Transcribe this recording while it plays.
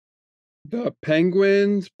The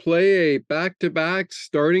Penguins play a back-to-back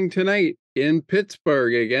starting tonight in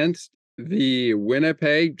Pittsburgh against the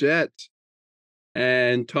Winnipeg Jets.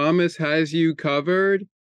 And Thomas has you covered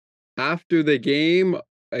after the game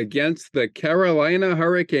against the Carolina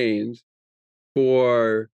Hurricanes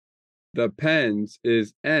for the Pens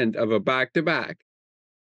is end of a back-to-back.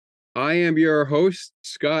 I am your host,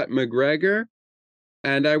 Scott McGregor,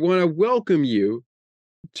 and I want to welcome you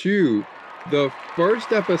to the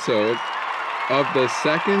first episode of the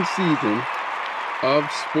second season of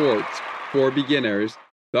Sports for Beginners,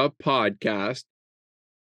 the podcast.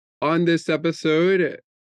 On this episode,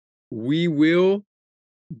 we will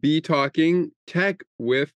be talking tech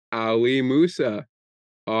with Ali Moosa,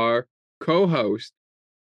 our co-host.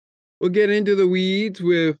 We'll get into the weeds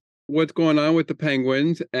with what's going on with the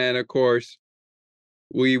Penguins, and of course,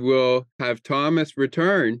 we will have Thomas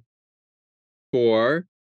return for,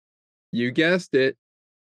 you guessed it,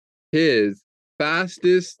 his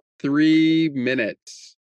fastest 3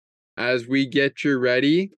 minutes as we get you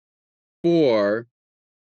ready for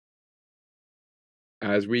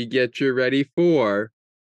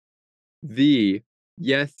the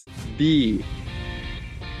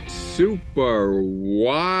Super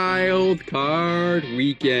Wild Card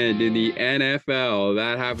Weekend in the NFL.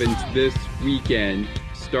 That happens this weekend,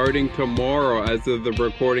 starting tomorrow as of the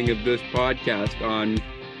recording of this podcast on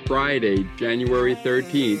Friday, January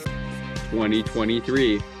 13th,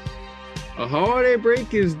 2023. A holiday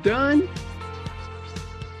break is done,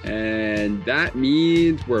 and that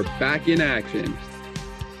means we're back in action.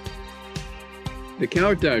 The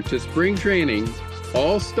countdown to spring training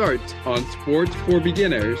all starts on Sports for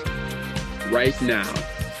Beginners right now.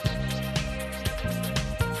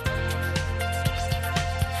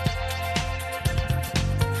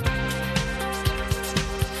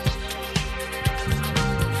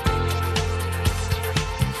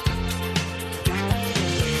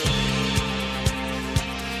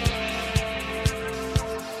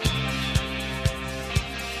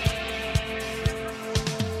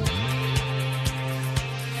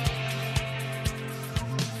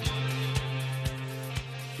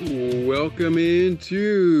 Welcome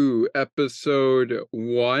into episode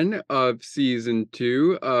 1 of season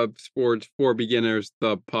 2 of Sports for Beginners,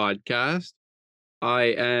 the podcast.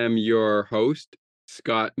 I am your host,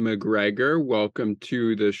 Scott McGregor. Welcome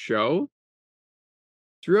to the show.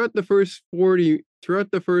 Throughout the first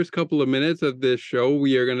couple of minutes of this show,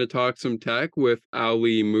 we are going to talk some tech with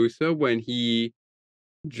Ali Moosa when he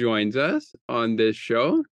joins us on this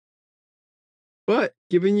show. But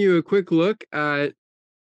giving you a quick look at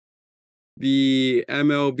the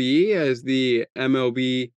MLB as the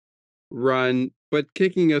MLB run, but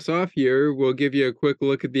kicking us off here, we'll give you a quick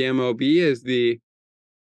look at the MLB as the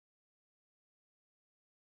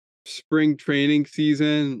spring training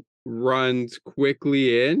season runs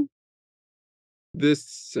quickly in.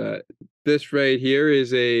 This right here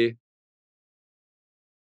is a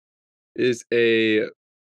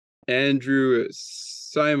Andrew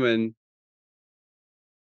Simon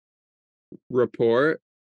report,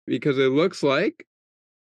 because it looks like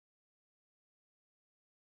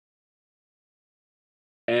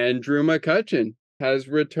Andrew McCutchen has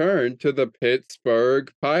returned to the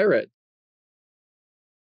Pittsburgh Pirates.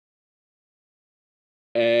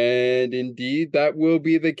 And indeed, that will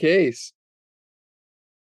be the case.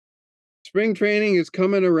 Spring training is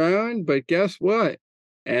coming around, but guess what?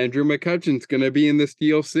 Andrew McCutchen's going to be in the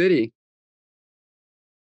Steel City.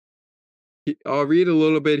 I'll read a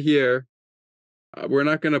little bit here. We're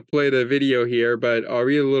not going to play the video here, but I'll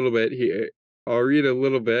read a little bit here. I'll read a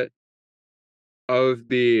little bit of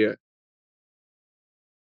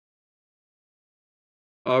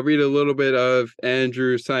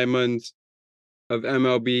Andrew Simons of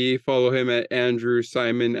MLB. Follow him at Andrew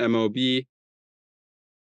Simon MLB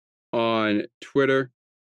on Twitter.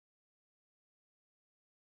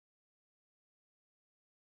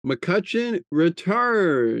 McCutchen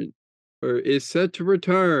is set to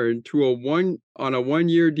return to a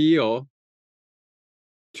 1-year deal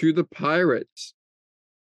to the Pirates.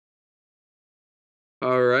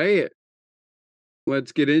 All right,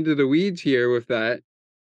 let's get into the weeds here with that.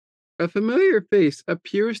 A familiar face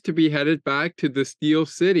appears to be headed back to the Steel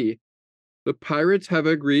City. The Pirates have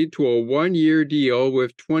agreed to a 1-year deal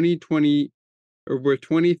with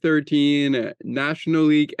 2013 National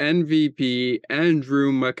League MVP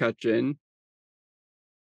Andrew McCutchen.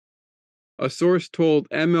 A source told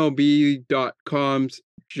MLB.com's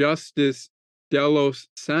Justice De Los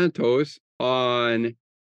Santos on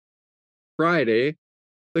Friday.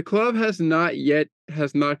 The club has not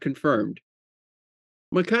confirmed.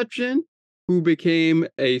 McCutchen, who became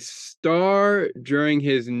a star during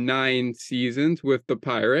his 9 seasons with the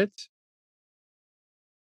Pirates,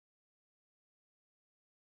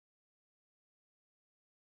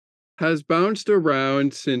 has bounced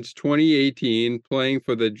around since 2018, playing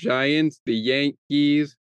for the Giants, the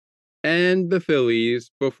Yankees, and the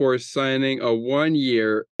Phillies before signing a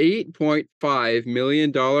 1-year, $8.5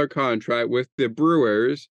 million contract with the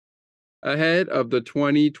Brewers ahead of the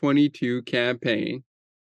 2022 campaign.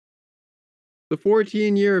 The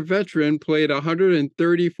 14-year veteran played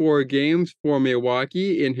 134 games for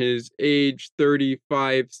Milwaukee in his age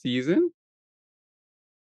 35 season,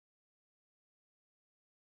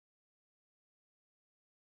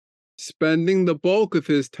 spending the bulk of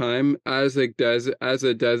his time as a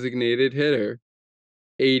designated hitter,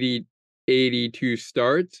 82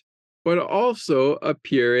 starts, but also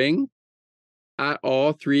appearing at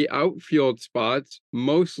all 3 outfield spots,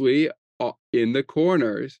 mostly in the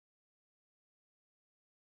corners.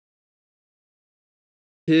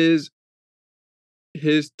 His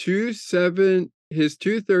 237,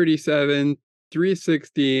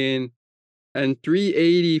 316, and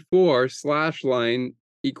 384 slash line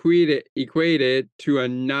equated to a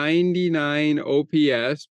 99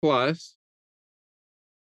 OPS plus,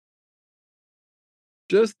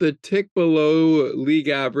 just the tick below league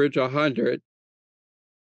average 100,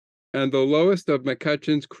 and the lowest of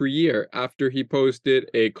McCutchen's career after he posted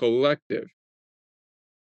a collective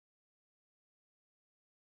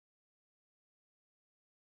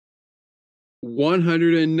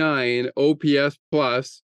 109 OPS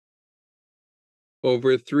plus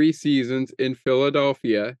over 3 seasons in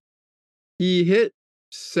Philadelphia. He hit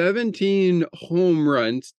 17 home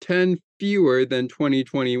runs, 10 fewer than in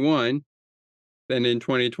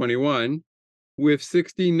 2021, with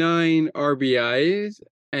 69 RBIs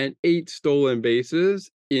and 8 stolen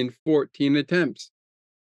bases in 14 attempts.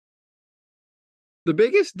 The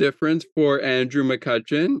biggest difference for Andrew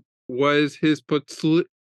McCutchen was his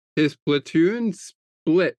platoon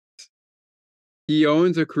split. He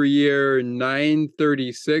owns a career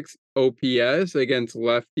 936 OPS against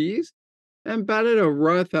lefties and batted a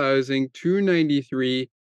roughhousing 293,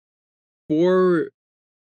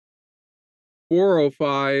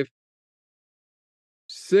 405,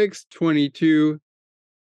 622,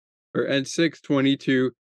 and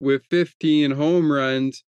 622 with 15 home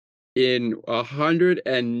runs in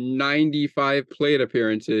 195 plate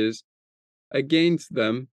appearances against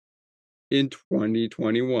them in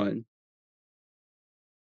 2021.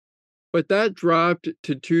 But that dropped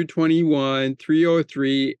to 221,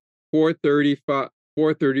 303, 435,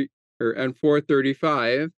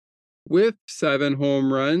 435 with 7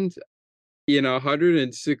 home runs in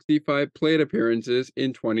 165 plate appearances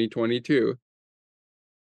in 2022.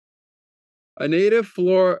 A native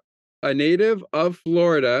of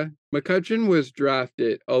Florida, McCutchen was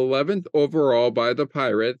drafted 11th overall by the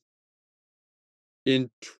Pirates in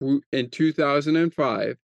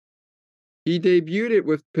 2005. He debuted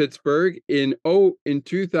with Pittsburgh in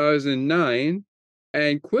 2009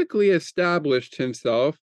 and quickly established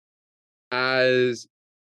himself as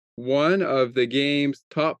one of the game's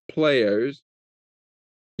top players.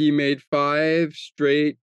 He made 5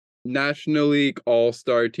 straight National League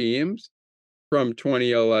All-Star teams from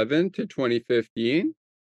 2011 to 2015,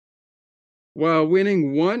 while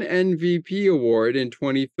winning 1 MVP award in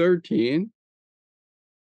 2013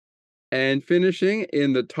 and finishing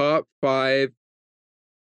in the top 5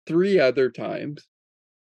 3 other times.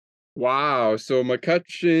 Wow, so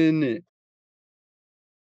McCutchen.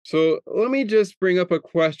 So let me just bring up a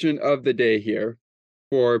question of the day here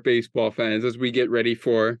for baseball fans as we get ready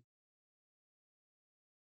for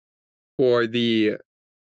the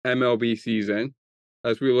MLB season.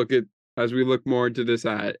 As we look more into this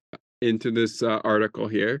article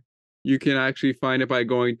here, you can actually find it by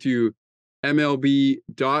going to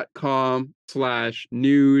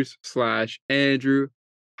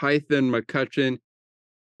MLB.com/news/Andrew-McCutchen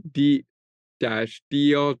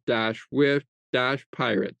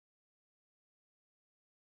deal-with-Pirate.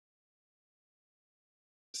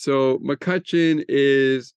 So McCutchen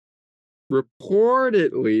is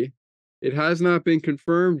reportedly, it has not been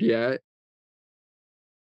confirmed yet,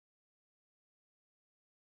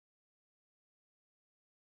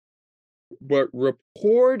 but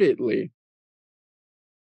reportedly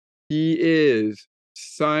he is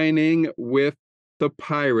signing with the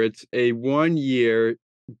Pirates a 1-year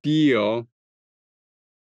deal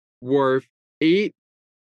worth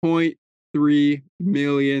 $8.3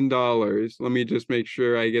 million. Let me just make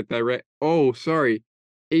sure I get that right. Oh, sorry.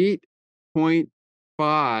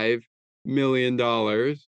 $8.5 million.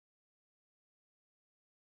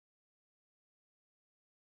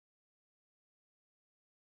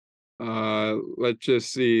 Let's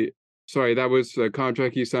just see. Sorry, that was the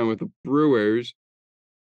contract he signed with the Brewers.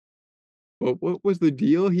 But what was the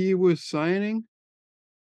deal he was signing?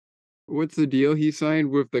 What's the deal he signed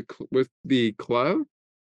with the club?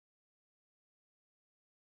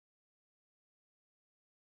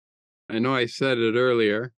 I know I said it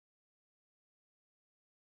earlier.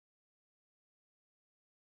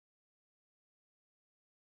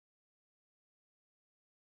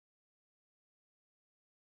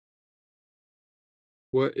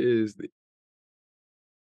 What is the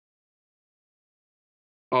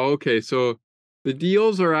Oh, okay, so the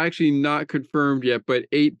deals are actually not confirmed yet, but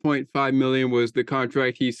 8.5 million was the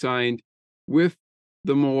contract he signed with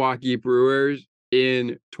the Milwaukee Brewers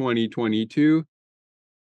in 2022,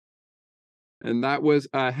 and that was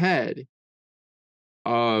ahead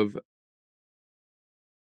of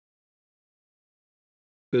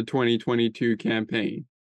the 2022 campaign.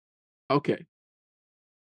 Okay.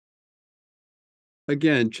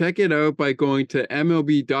 Again, check it out by going to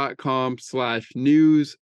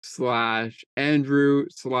mlb.com/news/Andrew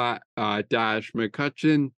dash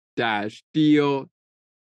McCutcheon dash deal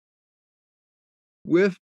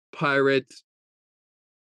with Pirates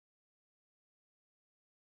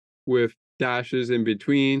with dashes in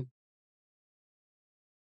between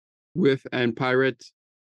with and Pirates.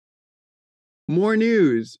 More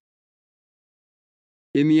news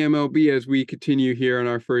in the MLB as we continue here in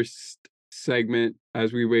our first segment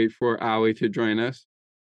as we wait for Ali to join us.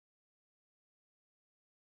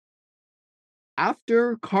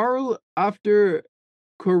 After Correa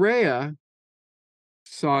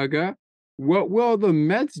saga, what will the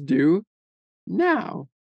Mets do now?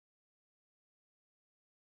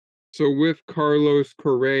 So with Carlos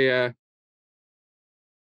Correa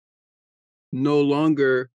no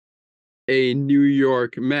longer a New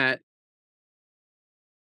York Met,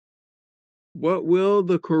 what will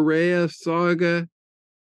the Correa saga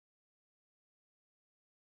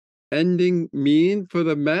ending mean for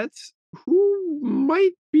the Mets? Who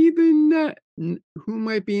might be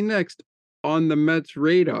next on the Mets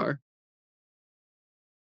radar?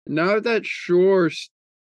 Now that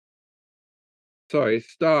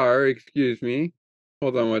Star, excuse me.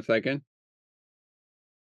 Hold on 1 second.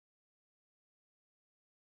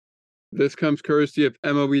 This comes courtesy of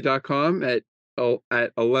MLB.com at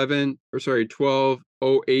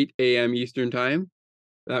 12:08 a.m. Eastern Time.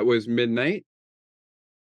 That was midnight.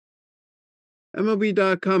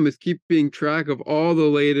 MLB.com is keeping track of all the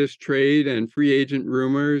latest trade and free agent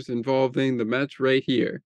rumors involving the Mets right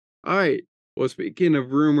here. All right. Well, speaking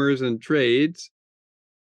of rumors and trades,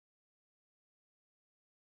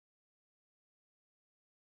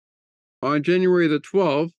 on January the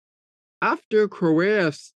 12th, after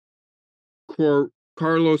Carlos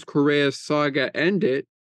Correa's saga ended,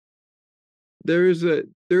 there's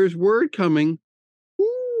word coming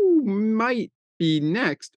who might be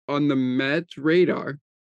next on the Mets radar.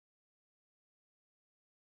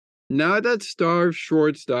 Now that star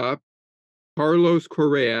shortstop Carlos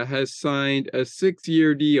Correa has signed a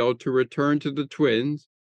 6-year deal to return to the Twins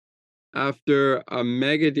after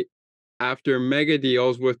mega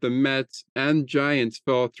deals with the Mets and Giants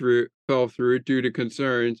fell through due to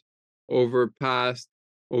concerns over a past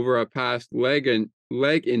leg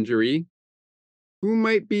injury. Who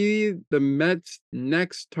might be the Mets'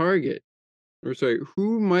 next target?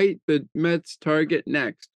 Who might the Mets target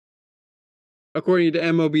next? According to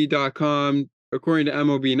MLB.com, according to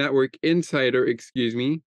MLB Network Insider,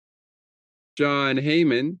 John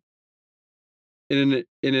Heyman, in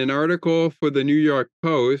an article for the New York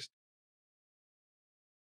Post,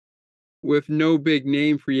 with no big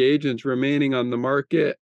name free agents remaining on the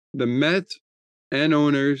market, the Mets and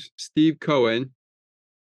owners Steve Cohen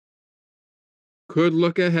could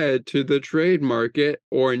look ahead to the trade market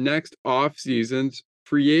or next offseason's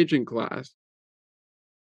free agent class.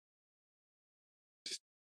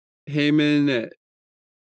 Heyman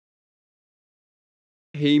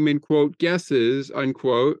quote guesses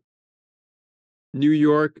unquote New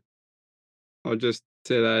York. I'll just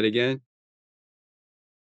say that again.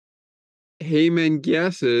 Heyman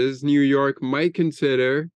guesses New York might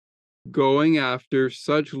consider going after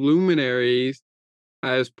such luminaries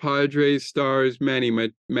as Padres stars Manny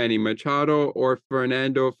Machado or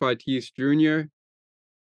Fernando Tatis Jr.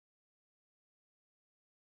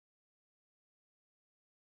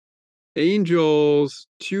 Angels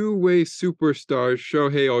two-way superstar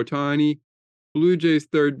Shohei Ohtani, Blue Jays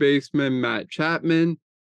third baseman Matt Chapman,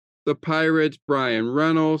 the Pirates Brian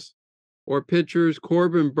Reynolds, or pitchers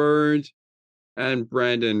Corbin Burns and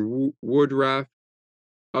Brandon Woodruff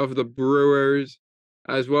of the Brewers,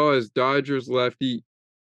 as well as Dodgers lefty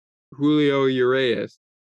Julio Urias.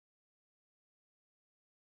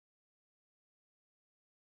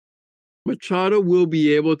 Machado will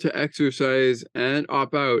be able to exercise and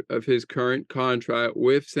opt out of his current contract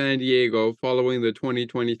with San Diego following the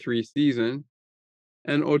 2023 season,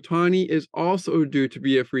 and Ohtani is also due to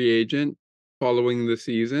be a free agent following the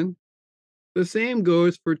season. The same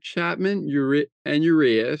goes for Chapman and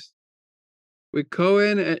Urias. With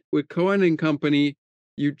Cohen and company,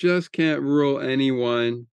 you just can't rule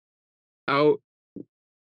anyone out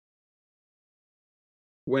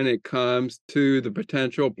when it comes to the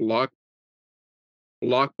potential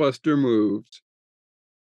blockbuster moves.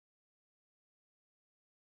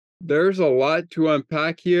 There's a lot to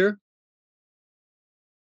unpack here.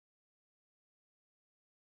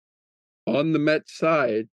 On the Mets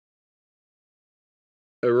side,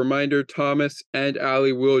 a reminder, Thomas and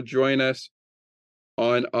Ali will join us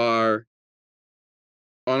on our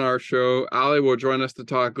show. Ali will join us to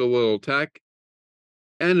talk a little tech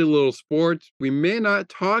and a little sports. We may not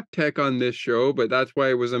talk tech on this show, but that's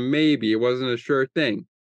why it was a maybe. It wasn't a sure thing.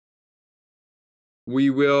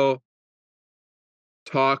 We will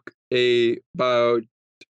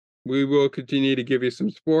we will continue to give you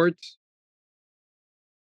some sports.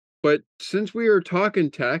 But since we are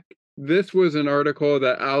talking tech, this was an article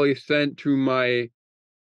that Ali sent to my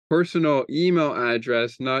personal email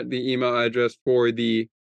address, not the email address for the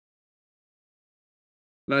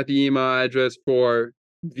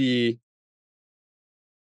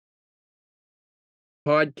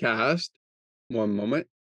podcast. One moment.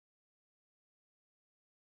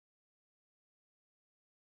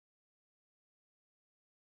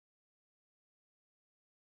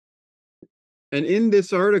 And in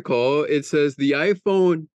this article, it says the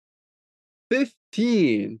iPhone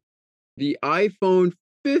 15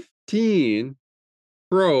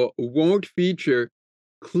 Pro won't feature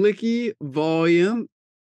clicky volume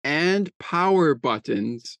and power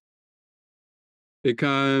buttons. It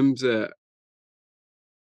comes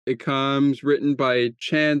written by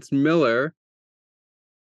Chance Miller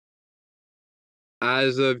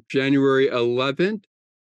as of January 11th.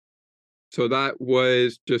 So that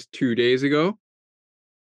was just 2 days ago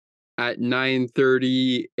at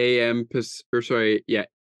 9:30 a.m.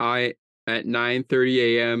 at 9:30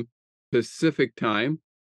 a.m. Pacific time.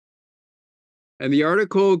 And the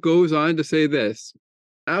article goes on to say this: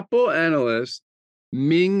 Apple analyst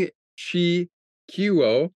Ming-Chi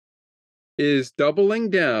Kuo is doubling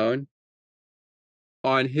down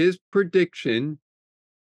on his prediction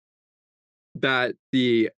that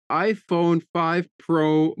the iPhone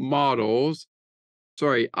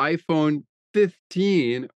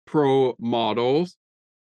 15 Pro models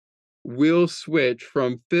will switch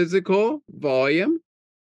from physical volume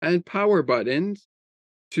and power buttons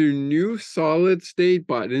to new solid-state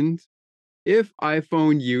buttons if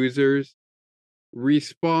iPhone users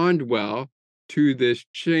respond well to this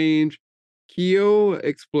change. Keo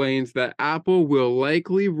explains that Apple will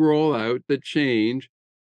likely roll out the change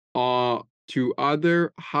to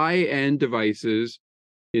other high-end devices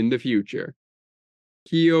in the future.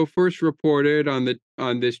 Keo first reported on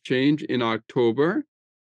this change in October,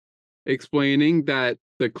 explaining that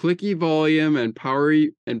the clicky volume and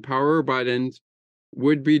power buttons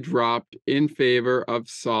would be dropped in favor of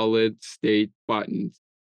solid-state buttons.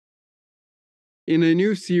 In a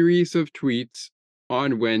new series of tweets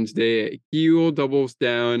on Wednesday, Keo doubles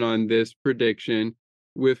down on this prediction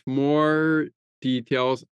with more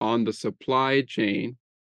details on the supply chain.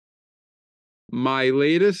 My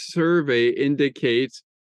latest survey indicates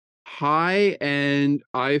high-end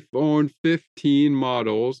iPhone 15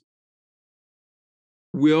 models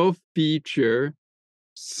will feature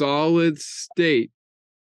solid-state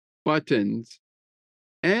buttons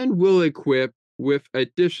and will equip with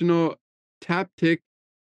additional taptic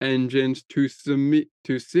engines to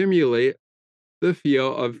simulate the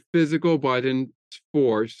feel of physical button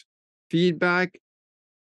force feedback.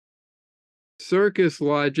 Circus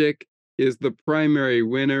Logic is the primary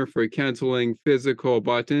winner for canceling physical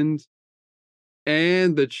buttons,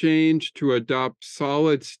 and the change to adopt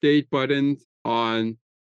solid-state buttons on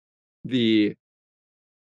the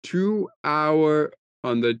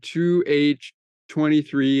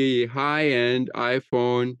 2H23 high-end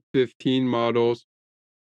iPhone 15 models.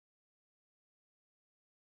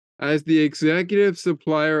 As the executive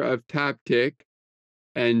supplier of Taptic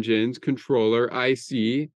Engines controller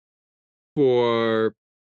IC for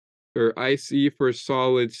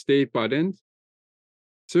solid-state buttons,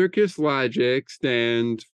 Circus Logic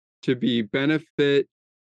stands to benefit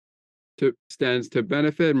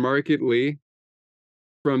markedly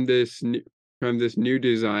from this new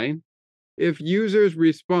design. If users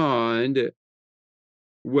respond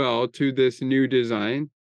well to this new design,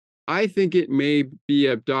 I think it may be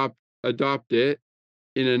adopted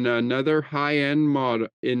in another high-end model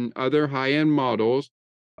in other high-end models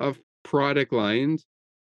of product lines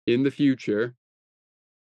in the future.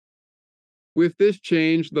 With this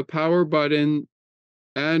change, the power button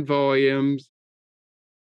and the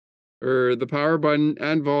power button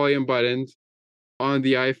and volume buttons on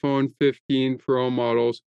the iPhone 15 Pro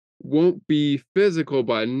models won't be physical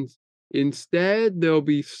buttons. Instead, they'll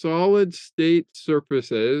be solid state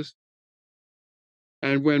surfaces.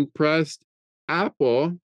 And when pressed,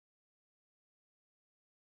 Apple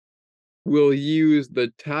will use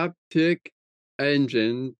the Taptic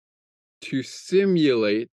engine to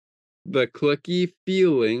simulate the clicky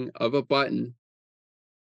feeling of a button.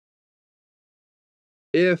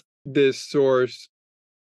 If this sounds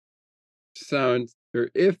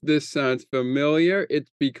familiar,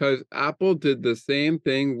 it's because Apple did the same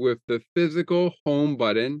thing with the physical home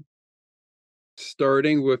button,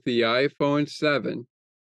 starting with the iPhone 7.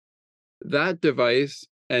 That device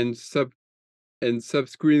and subsequent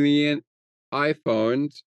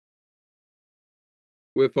iPhones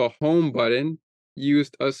with a home button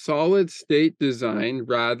used a solid state design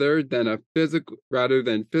rather than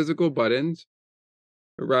physical buttons,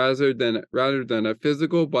 rather than a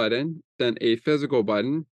physical button that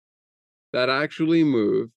actually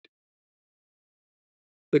moved.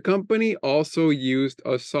 The company also used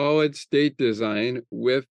a solid state design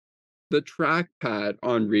with the trackpad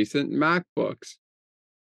on recent MacBooks.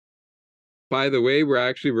 By the way, we're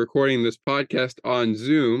actually recording this podcast on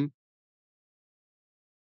Zoom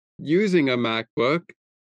using a MacBook,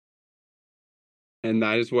 and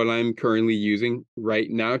that is what I'm currently using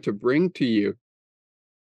right now to bring to you.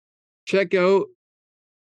 Check out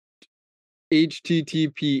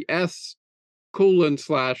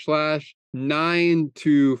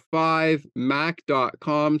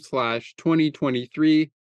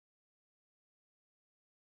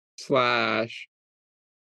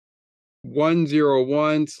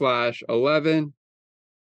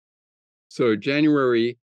So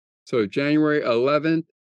January 11th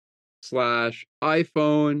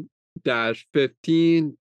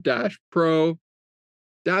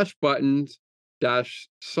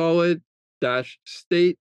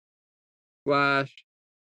 /iPhone-Pro-buttons-solid-state/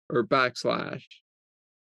 or backslash.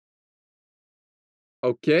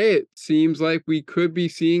 Okay, it seems like we could be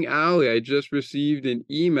seeing Ali. I just received an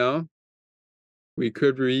email. We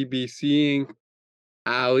could be seeing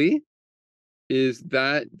Ali. Is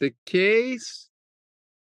that the case?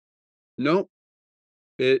 Nope.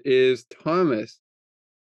 It is Thomas.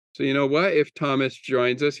 So you know what? If Thomas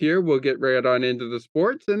joins us here, we'll get right on into the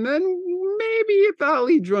sports. And then maybe if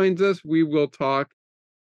Ali joins us, we will talk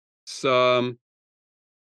some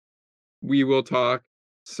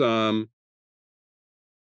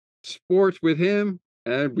sports with him,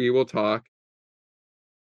 and we will talk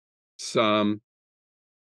some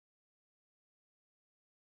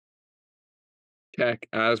tech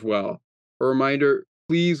as well. A reminder,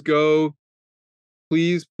 please go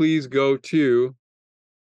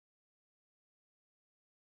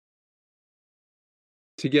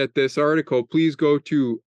to get this article, please go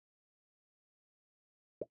to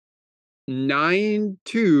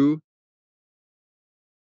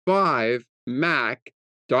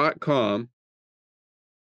 925mac.com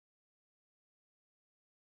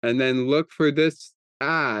and then look for this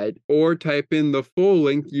ad or type in the full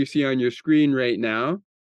link you see on your screen right now,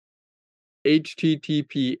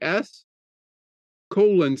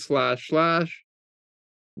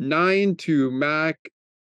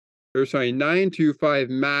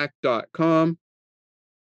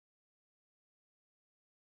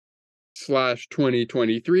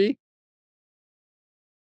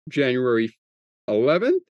 January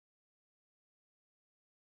 11th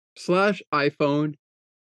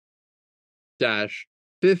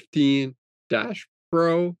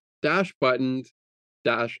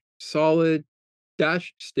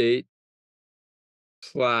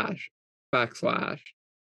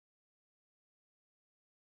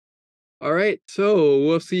All right, so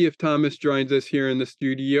we'll see if Thomas joins us here in the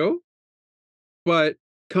studio. But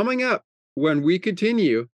coming up when we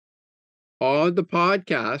continue on the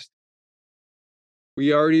podcast,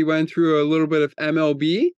 we already went through a little bit of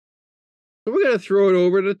MLB. So we're going to throw it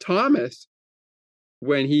over to Thomas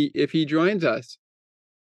if he joins us.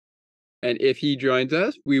 And if he joins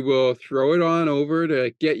us, we will throw it on over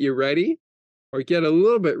to get you ready, or get a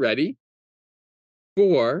little bit ready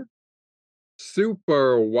for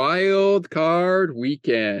Super Wild Card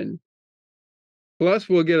Weekend. Plus,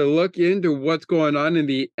 we'll get a look into what's going on in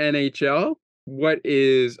the NHL, what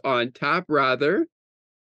is on tap, rather.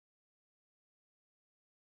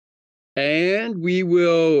 And we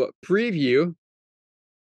will preview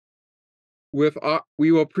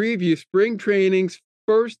we will preview spring training's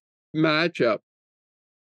first matchup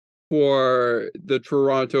for the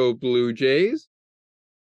Toronto Blue Jays.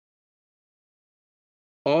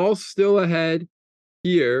 All still ahead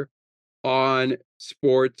here on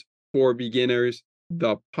Sports for Beginners,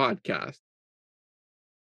 the podcast.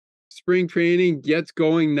 Spring training gets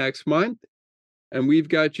going next month, and we've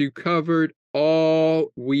got you covered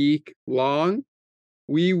all week long.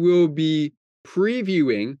 We will be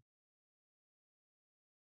previewing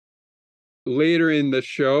later in the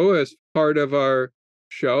show as part of our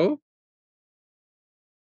show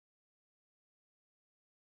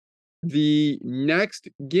the next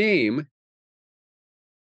game,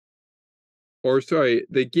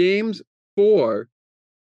 the games for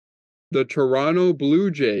the Toronto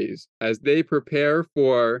Blue Jays as they prepare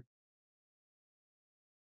for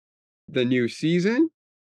the new season.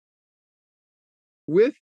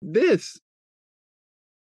 With this,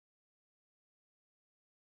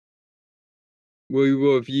 we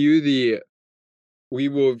will view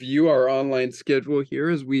our online schedule here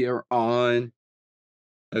as we are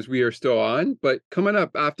still on, but coming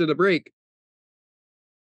up after the break,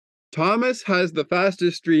 Thomas has the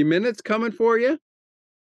fastest 3 minutes coming for you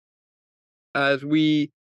as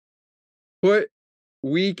we put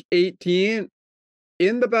week 18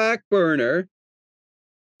 in the back burner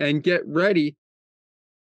and get ready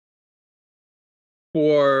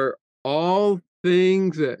for all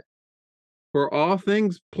things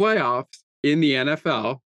playoffs in the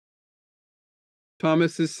NFL.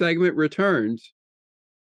 Thomas's segment returns.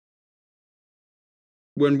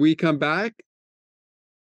 When we come back,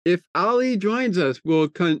 if Ali joins us, we'll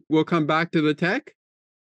come back to the tech.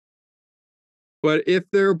 But if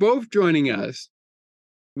they're both joining us,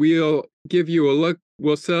 we'll give you a look.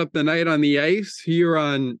 We'll set up the night on the ice here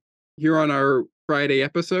on our Friday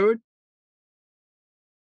episode.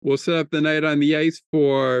 We'll set up the night on the ice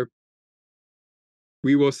for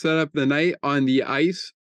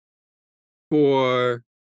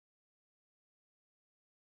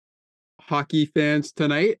hockey fans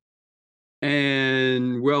tonight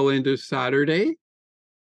and well into Saturday.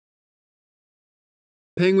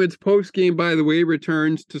 Penguins postgame, by the way,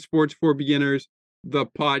 returns to Sports for Beginners, the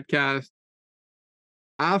podcast,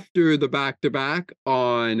 after the back-to-back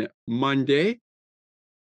on Monday,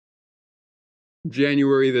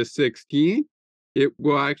 January the 16th. It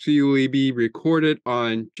will actually be recorded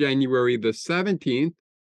on January the 17th.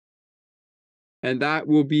 And that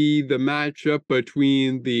will be the matchup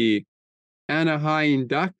between the Anaheim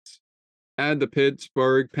Ducks and the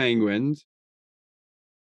Pittsburgh Penguins.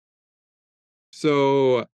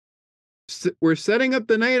 So we're setting up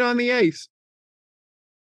the night on the ice.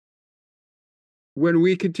 When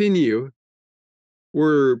we continue,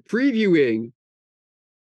 we're previewing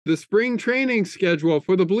the spring training schedule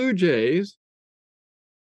for the Blue Jays.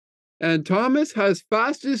 And Thomas has his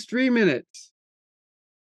fastest 3 minutes.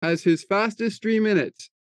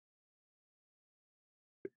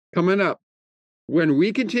 Coming up when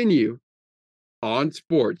we continue on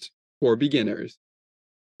Sports for Beginners.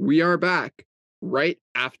 We are back right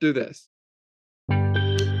after this.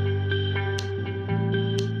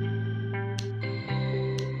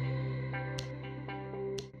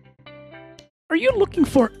 Are you looking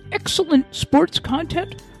for excellent sports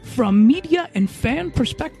content from media and fan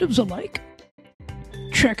perspectives alike?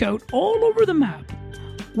 Check out All Over the Map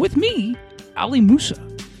with me, Ali Moosa,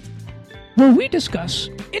 where we discuss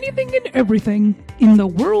anything and everything in the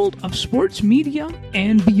world of sports media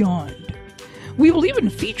and beyond. We will even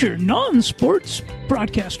feature non-sports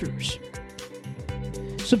broadcasters.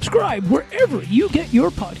 Subscribe wherever you get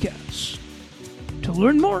your podcasts. To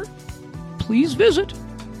learn more, please visit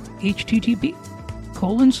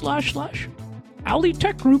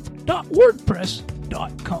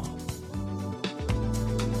http://alitechgroup.wordpress.com.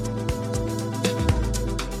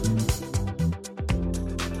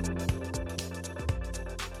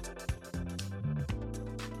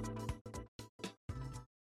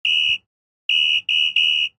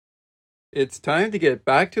 It's time to get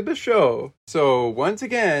back to the show. So once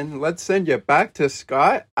again, let's send you back to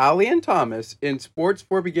Scott, Ali, and Thomas in Sports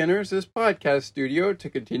for Beginners' podcast studio to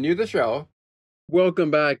continue the show.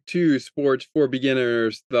 Welcome back to Sports for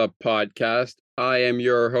Beginners, the podcast. I am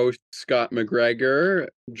your host, Scott McGregor,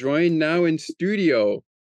 joined now in studio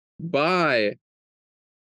by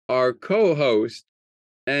our co-host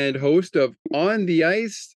and host of On the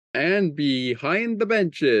Ice and Behind the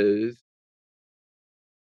Benches,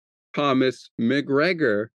 Thomas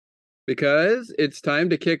McGregor, because it's time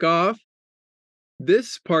to kick off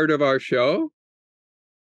this part of our show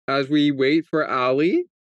as we wait for Ali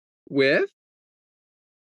with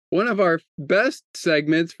one of our best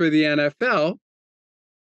segments for the NFL,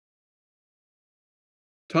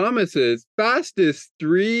 Thomas's fastest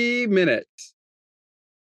 3 minutes.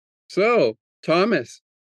 So, Thomas,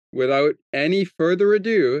 without any further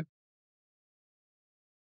ado,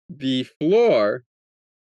 the floor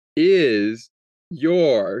is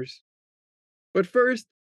yours. But first,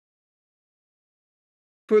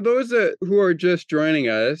 for those who are just joining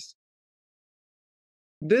us,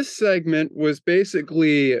 this segment was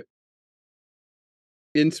basically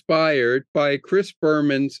inspired by Chris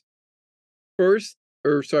Berman's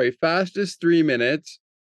fastest 3 minutes,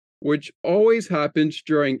 which always happens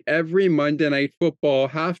during every Monday Night Football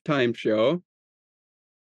halftime show.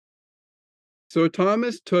 So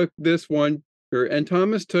Thomas took this to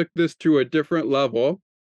a different level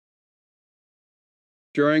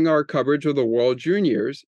during our coverage of the World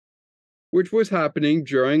Juniors, which was happening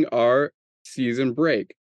during our season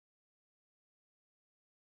break.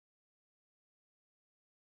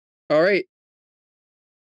 All right.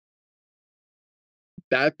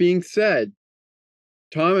 That being said,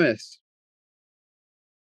 Thomas,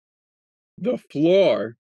 the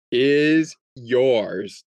floor is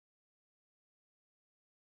yours.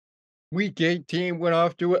 Week 18 went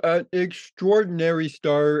off to an extraordinary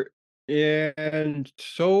start, and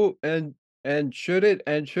should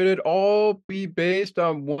it all be based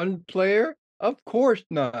on one player? Of course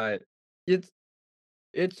not. It's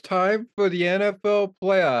time for the NFL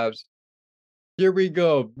playoffs. Here we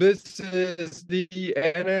go. This is the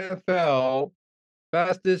NFL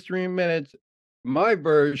fastest 3 minutes, my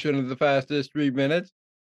version of the fastest 3 minutes,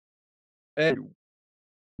 and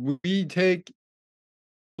we take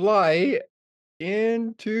flight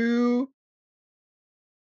into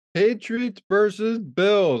Patriots versus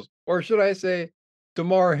Bills, or should I say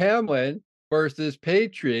Damar Hamlin versus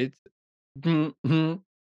Patriots.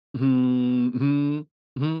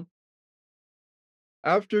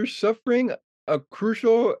 After suffering a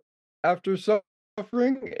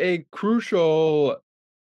crucial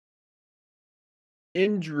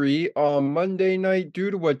injury on Monday night due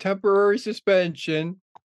to a temporary suspension,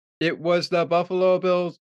 it was the Buffalo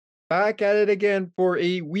Bills back at it again for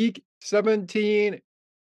a Week 17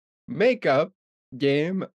 makeup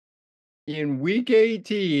game in Week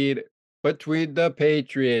 18 between the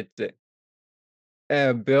Patriots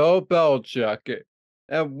and Bill Belichick.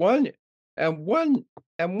 And one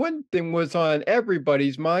thing was on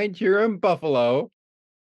everybody's mind here in Buffalo.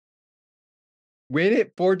 Win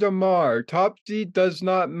it for Damar. Top seed does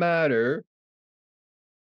not matter.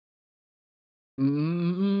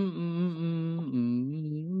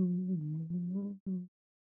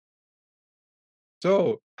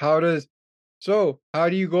 So how do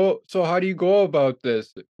you go about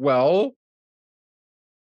this? Well,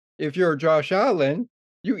 if you're Josh Allen,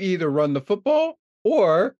 you either run the football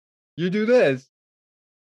or you do this.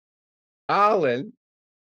 Allen,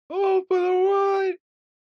 oh, for the one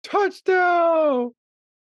touchdown!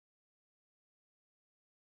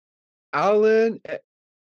 Allen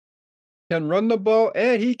can run the ball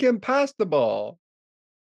and he can pass the ball.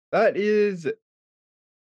 That is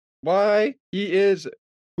why he is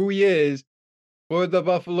who he is for the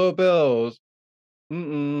Buffalo Bills.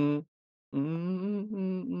 And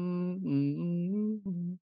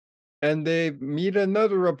they meet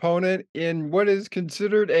another opponent in what is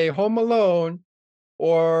considered a Home Alone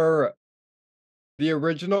or the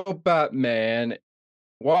original Batman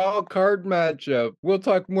wild card matchup. We'll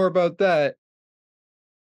talk more about that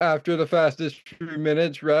after the fastest 3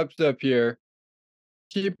 minutes wraps up here.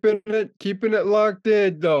 Keeping it locked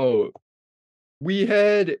in though. We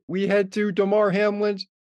head to Damar Hamlin's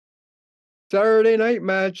Saturday night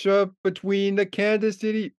matchup between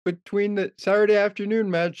the Saturday afternoon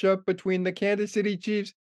matchup between the Kansas City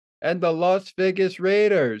Chiefs and the Las Vegas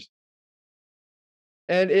Raiders.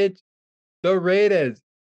 And it's the Raiders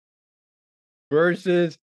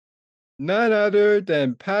versus none other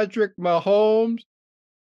than Patrick Mahomes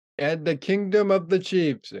and the Kingdom of the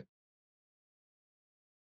Chiefs.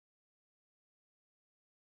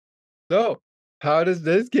 So, how does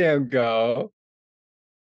this game go?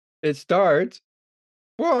 It starts.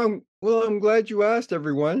 Well, I'm glad you asked,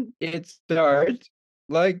 everyone. It starts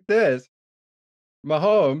like this.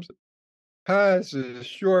 Mahomes passes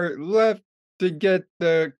short left to get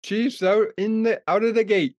the Chiefs out of the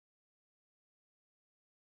gate.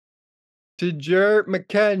 To Jared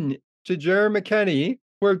McKinney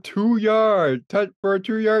for a 2-yard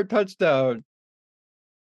touchdown.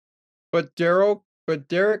 But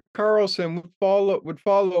Derek Carlson would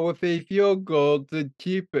follow with a field goal to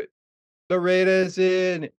keep the Raiders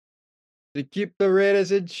in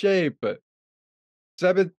shape.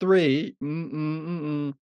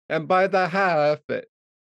 7-3. And by the half,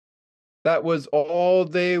 that was all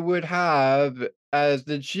they would have as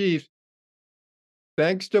the Chiefs,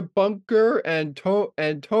 thanks to Bunker and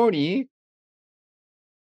Tony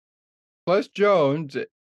plus Jones,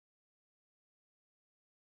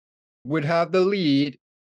 would have the lead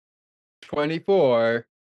 24-3.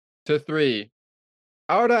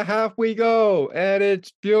 Out of half we go, and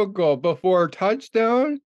it's field goal before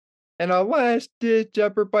touchdown, and a last-ditch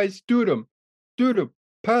effort by Studham. Studham,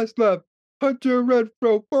 pass left, Hunter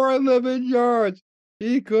Renfro for 11 yards.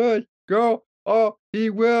 He could go. Oh, he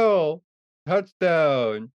will.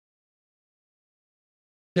 Touchdown.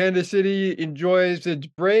 Kansas City enjoys its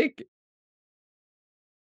break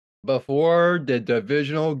before the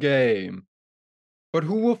divisional game. But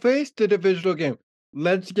who will face the divisional game?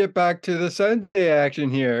 Let's get back to the Sunday action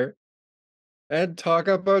here and talk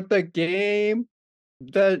about the game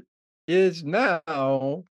that is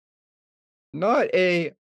now not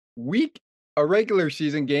a regular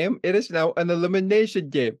season game. It is now an elimination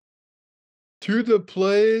game. To the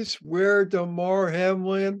place where DeMar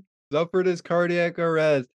Hamlin suffered his cardiac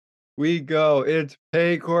arrest. We go. It's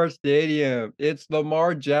Paycor Stadium. It's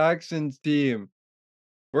Lamar Jackson's team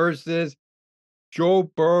versus Joe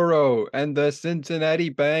Burrow and the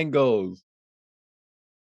Cincinnati Bengals.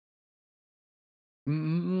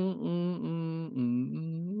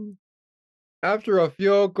 After a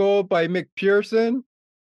field goal by McPherson,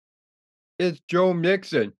 it's Joe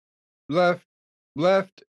Mixon left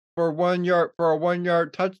for a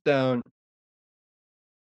 1-yard touchdown.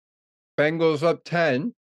 Bengals up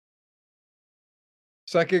 10.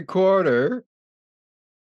 Second quarter,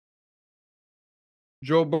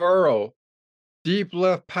 Joe Burrow, deep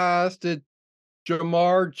left pass to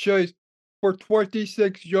Jamar Chase for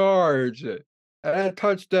 26 yards and a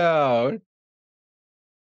touchdown.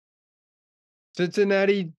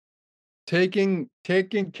 Cincinnati taking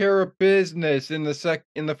care of business in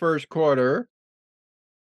the first quarter.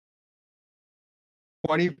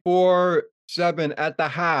 24-7 at the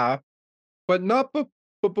half, but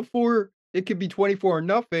before it could be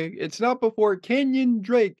 24-0. It's not before Kenyon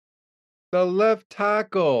Drake, the left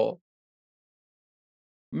tackle,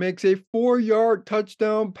 makes a 4-yard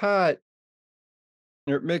touchdown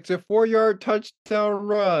touchdown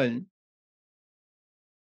run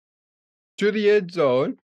to the end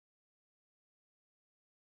zone.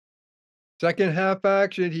 Second half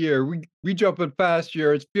action here. We jumping fast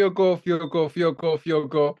here. It's field goal.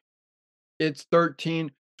 It's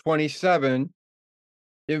 13-27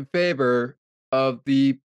 in favor of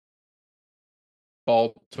the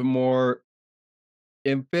Baltimore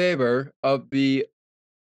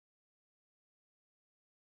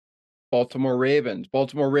Ravens.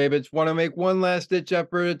 Baltimore Ravens want to make one last ditch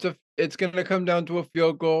effort. It's going to come down to a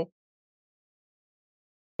field goal.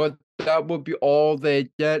 But that would be all they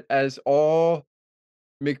get, as all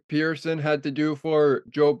McPherson had to do for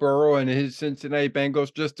Joe Burrow and his Cincinnati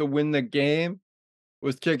Bengals just to win the game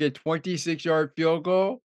was kick a 26-yard field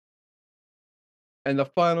goal. And the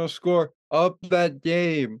final score of that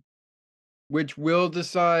game, which will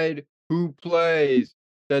decide who plays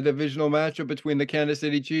the divisional matchup between the Kansas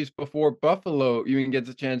City Chiefs before Buffalo even gets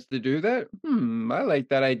a chance to do that. I like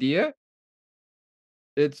that idea.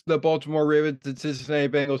 It's the Baltimore Ravens and Cincinnati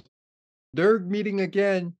Bengals. They're meeting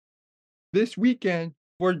again this weekend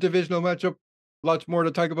for a divisional matchup. Lots more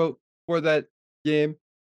to talk about for that game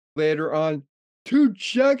later on. To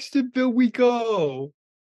Jacksonville we go.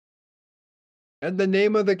 And the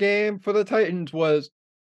name of the game for the Titans was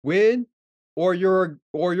Win or You're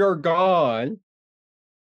Gone.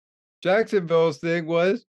 Jacksonville's thing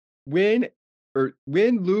was win,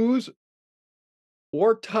 lose,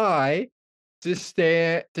 or tie to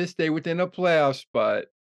stay within a playoff spot.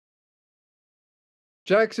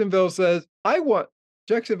 Jacksonville says we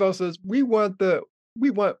want our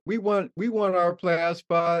playoff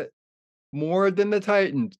spot more than the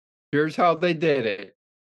Titans. Here's how they did it.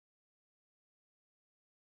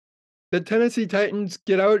 The Tennessee Titans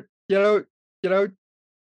get out of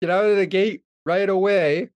the gate right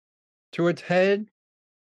away to a 10-0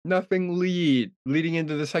 lead leading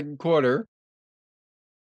into the second quarter.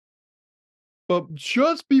 But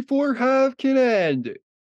just before half can end,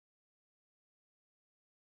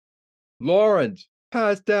 Lawrence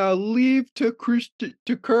passed down leave to Christian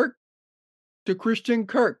Kirk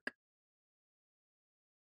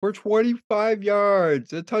for 25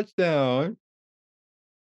 yards, a touchdown.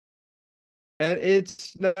 And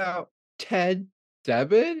it's now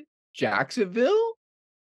 10-7 Jacksonville.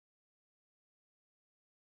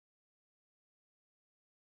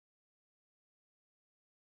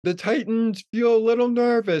 The Titans feel a little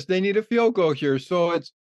nervous. They need a field goal here. So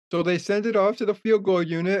it's So they send it off to the field goal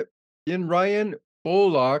unit in Ryan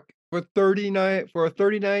Bullock for a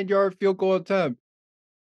 39-yard field goal attempt.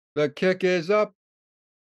 The kick is up,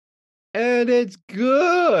 and it's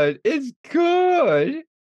good. It's good.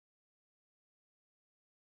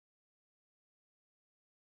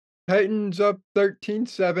 Titans up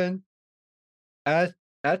 13-7 at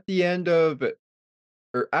the end of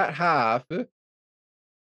or at half.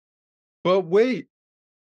 But wait,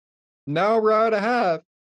 now we're out of half.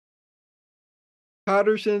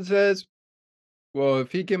 Patterson says, well,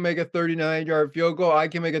 if he can make a 39-yard field goal, I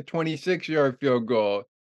can make a 26-yard field goal.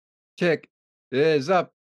 Kick is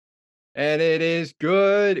up, and it is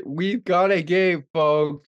good. We've got a game,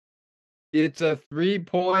 folks. It's a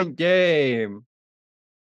 3-point game.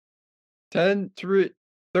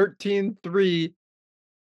 13-3.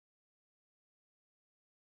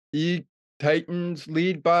 The Titans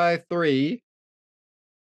lead by 3.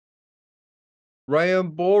 Ryan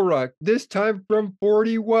Bullock, this time from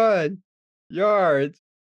 41 yards,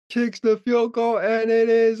 kicks the field goal, and it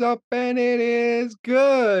is up, and it is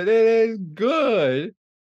good. It is good.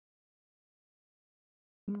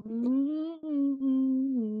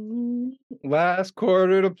 Last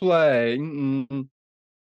quarter to play.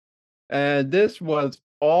 And this was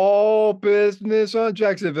all business on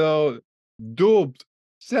Jacksonville. Duped,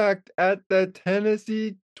 sacked at the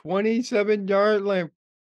Tennessee 27-yard line.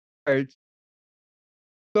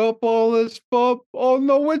 The ball is fumbled. Oh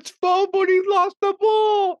no, it's fumbled. He lost the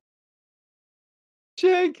ball.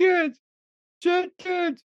 Jenkins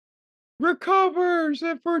recovers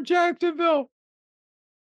it for Jacksonville.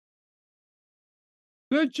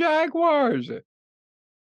 The Jaguars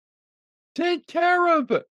take care of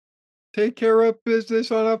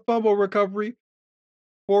business on a fumble recovery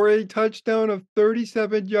for a touchdown of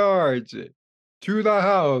 37 yards to the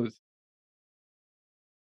house.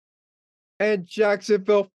 And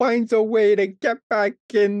Jacksonville finds a way to get back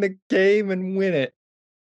in the game and win it.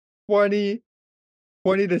 20-16.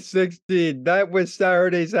 That was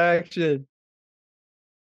Saturday's action.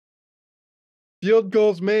 Field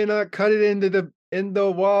goals may not cut it in the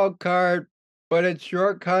wild card, but it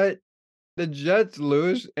shortcut the Jets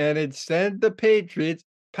lose, and it sent the Patriots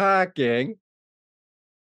packing.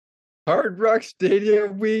 Hard Rock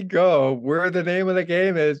Stadium we go, where the name of the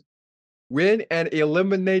game is win and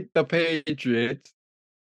eliminate the Patriots.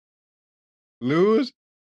 Lose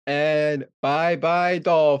and bye-bye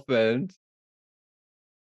Dolphins.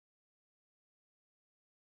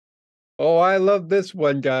 Oh, I love this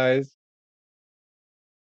one, guys.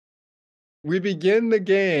 We begin the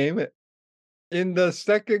game in the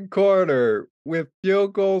second quarter with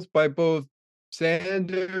field goals by both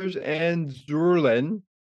Sanders and Zurlin.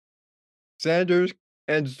 Sanders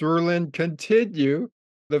and Zurlin continue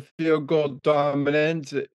the field goal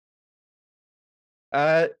dominance in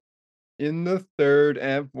the third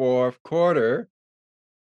and fourth quarter.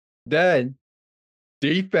 Then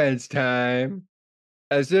defense time.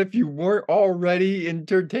 As if you weren't already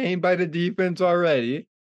entertained by the defense already.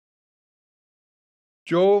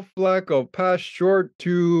 Joe Flacco passed short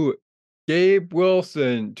to Gabe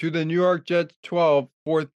Wilson to the New York Jets 12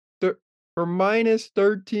 for minus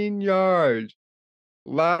 13 yards.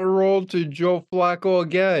 Lateral to Joe Flacco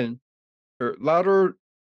again. He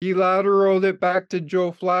lateraled it back to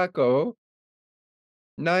Joe Flacco.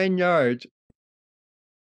 9 yards.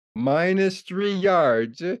 Minus 3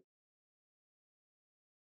 yards.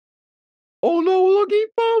 Oh no, look, he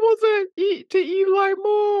fumbles it to Eli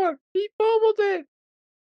Moore. He fumbled it.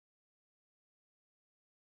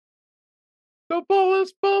 The ball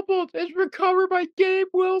is fumbled. It's recovered by Gabe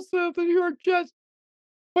Wilson of the New York Jets.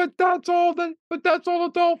 But that's all the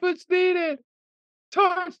Dolphins needed.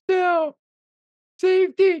 Touchdown.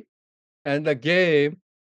 Safety. And the game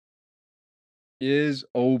is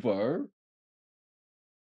over.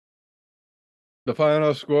 The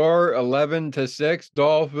final score, 11-6,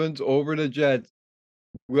 Dolphins over the Jets.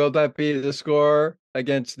 Will that be the score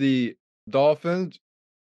against the Dolphins?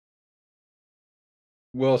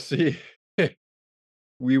 We'll see.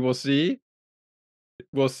 We will see.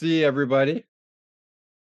 We'll see, everybody.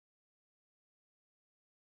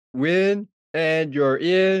 Win and you're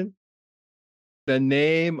in. The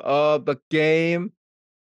name of the game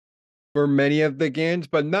for many of the games,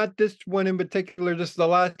 but not this one in particular. This is the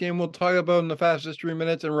last game we'll talk about in the fastest 3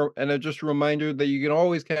 minutes. And just a reminder that you can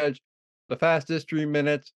always catch the fastest 3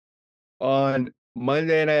 minutes on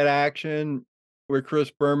Monday Night Action with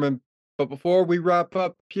Chris Berman. But before we wrap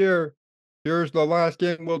up here, here's the last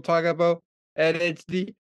game we'll talk about, and it's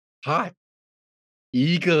the Hot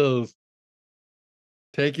Eagles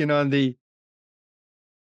taking on the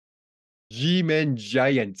G-Men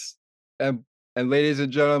Giants. And And ladies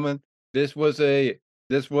and gentlemen, this was a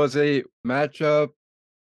matchup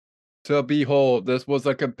to behold. This was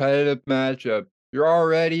a competitive matchup. You're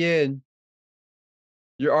already in.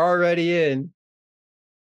 You're already in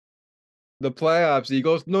the playoffs.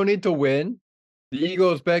 Eagles, no need to win. The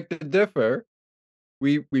Eagles beg to differ.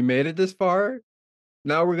 We made it this far.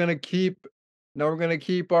 Now we're gonna keep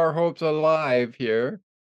our hopes alive here.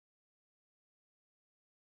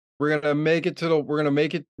 We're gonna make it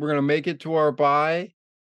to our bye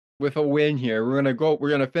with a win here. We're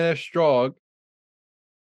gonna finish strong.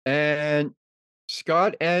 And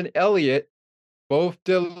Scott and Elliott both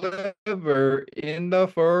deliver in the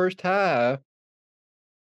first half.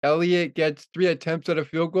 Elliott gets 3 attempts at a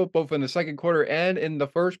field goal, both in the second quarter and in the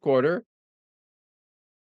first quarter.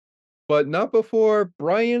 But not before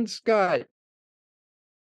Brian Scott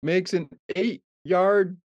makes an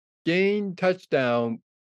 8-yard gain touchdown.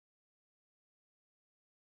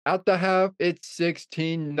 At the half, it's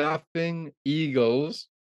 16-0 Eagles.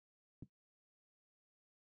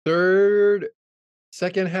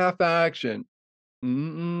 Second half action.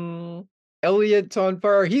 Elliott's on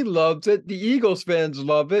fire. He loves it. The Eagles fans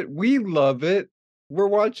love it. We love it. We're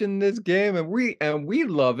watching this game and we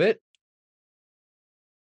love it.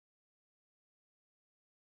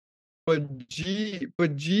 But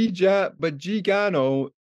Gano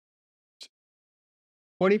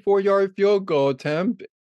 24-yard field goal attempt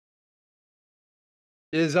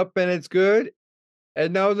is up and it's good.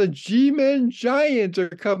 And now the G-Men Giants are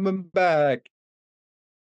coming back.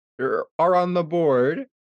 Are on the board.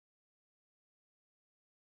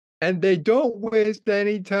 And they don't waste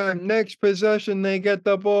any time. Next possession, they get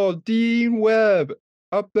the ball. Dean Webb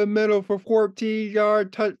up the middle for a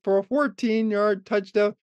 14-yard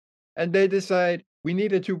touchdown. And they decide we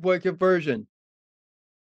need a 2-point conversion.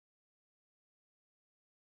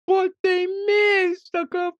 But they missed the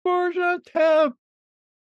conversion attempt.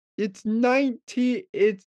 It's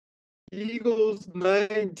Eagles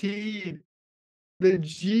 19. The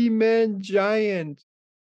G-Men Giants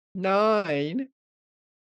 9.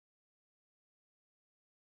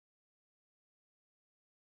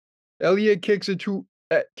 Elliott kicks a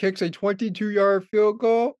 22-yard field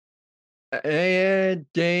goal, and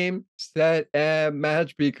game, set, and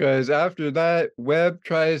match, because after that, Webb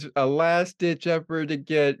tries a last-ditch effort to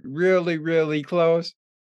get really, really close.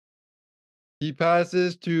 He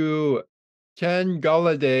passes to Ken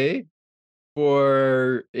Golladay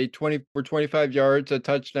for 25 yards, a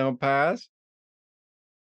touchdown pass.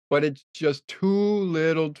 But it's just too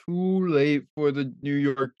late for the New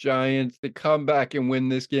York Giants to come back and win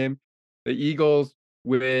this game. The Eagles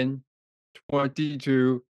win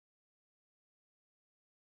 22-16.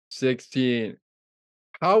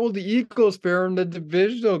 How will the Eagles fare in the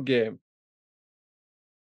divisional game?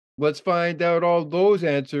 Let's find out all those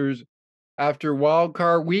answers after Wild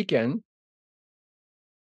Card Weekend.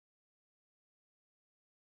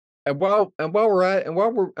 And while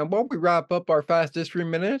we wrap up our fast history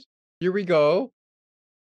minute, here we go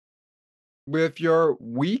with your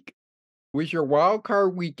Wild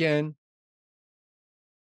Card Weekend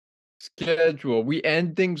schedule. We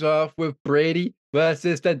end things off with Brady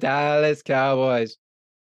versus the Dallas Cowboys.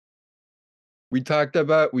 We talked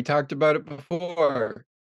about it before.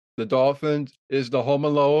 The Dolphins is the Home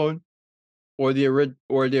Alone or the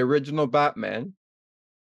original Batman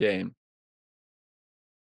game.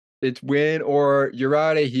 It's win or you're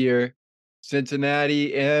out of here.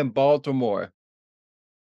 Cincinnati and Baltimore.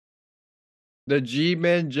 The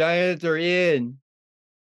G-Men Giants are in.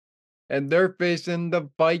 And they're facing the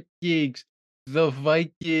Vikings. The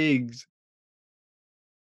Vikings.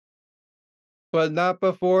 But not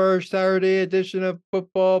before Saturday edition of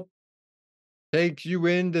football takes you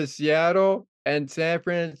into Seattle and San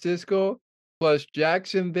Francisco, plus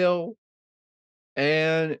Jacksonville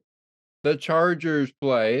and the Chargers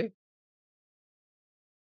play.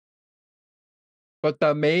 But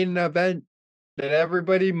the main event that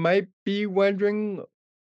everybody might be wondering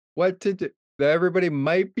what to do, that everybody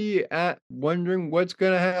might be wondering what's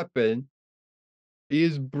going to happen,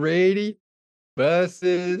 is Brady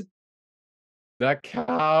versus the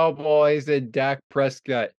Cowboys and Dak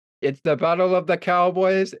Prescott. It's the battle of the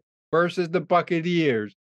Cowboys versus the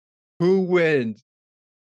Buccaneers. Who wins?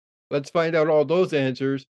 Let's find out all those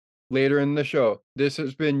answers later in the show. This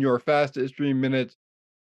has been your Fast History Minutes.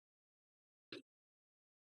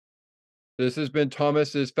 This has been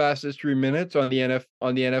Thomas's Fast History Minutes on the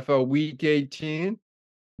NFL Week 18.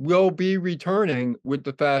 We'll be returning with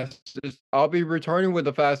the I'll be returning with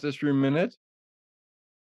the Fast History Minutes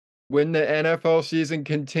when the NFL season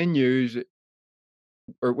continues,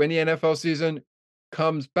 or when the NFL season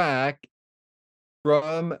comes back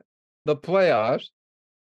from the playoffs.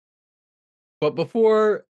 But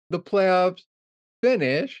before the playoffs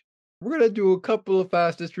finish, we're going to do a couple of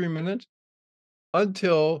fastest 3 minutes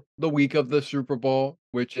until the week of the Super Bowl,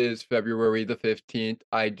 which is February the 15th,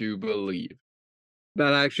 I do believe.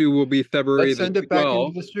 That actually will be February Let's the send it back into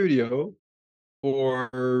 12th. the studio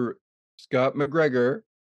for Scott McGregor.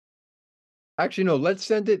 Actually, no, let's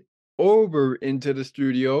send it over into the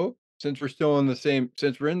studio since we're in the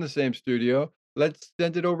same studio. Let's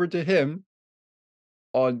send it over to him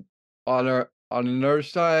on on another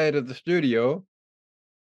side of the studio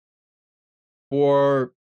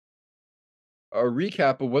for a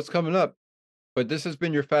recap of what's coming up. But this has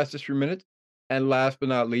been your fastest 3 minutes. And last but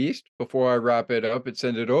not least, before I wrap it up and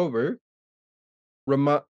send it over,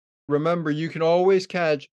 remember you can always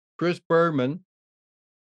catch Chris Bergman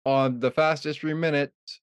on the fastest 3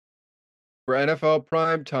 minutes for NFL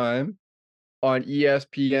Prime Time on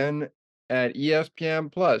ESPN and ESPN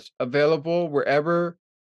Plus, available wherever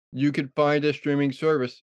you can find a streaming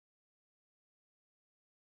service.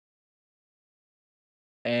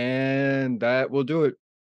 And that will do it.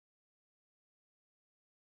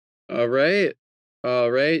 All right.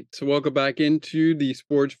 All right. So welcome back into the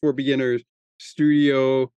Sports for Beginners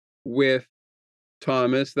studio with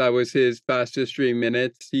Thomas. That was his fastest 3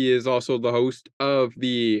 minutes. He is also the host of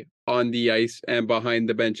the On the Ice and Behind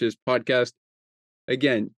the Benches podcast.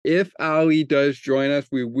 Again, if Ali does join us,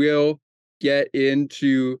 we will get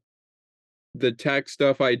into the tech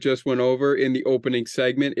stuff I just went over in the opening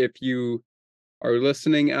segment. If you are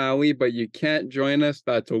listening, Ali, but you can't join us,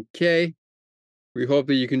 that's okay. We hope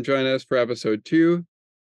that you can join us for episode 2,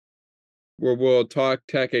 where we'll talk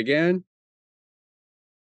tech again.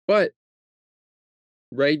 But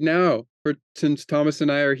right now, since Thomas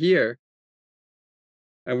and I are here,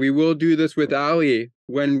 and we will do this with Ali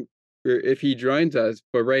if he joins us,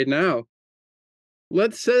 but right now,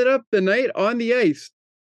 let's set up the night on the ice.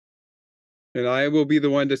 And I will be the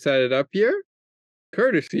one to set it up here,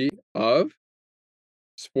 courtesy of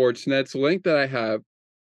Sportsnet's link that I have.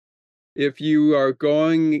 If you are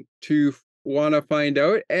going to want to find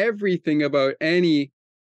out everything about any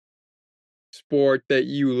sport that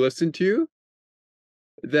you listen to,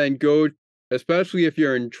 then go, especially if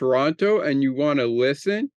you're in Toronto and you want to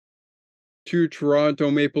listen to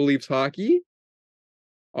Toronto Maple Leafs hockey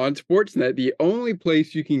on Sportsnet, the only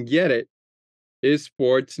place you can get it is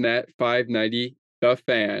Sportsnet 590 The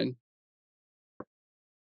Fan.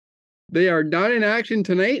 They are not in action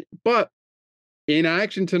tonight, but in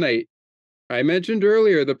action tonight, I mentioned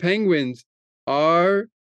earlier, the Penguins are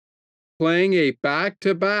playing a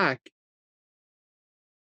back-to-back.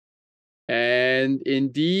 And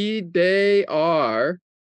indeed they are.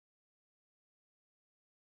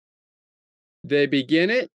 They begin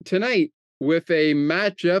it tonight with a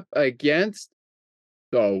matchup against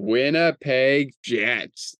the Winnipeg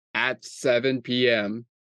Jets at 7 p.m.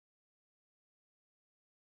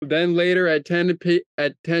 Then later at 10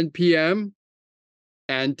 p.m.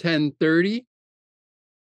 and 10:30,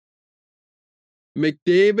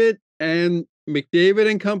 McDavid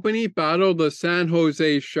and company battle the San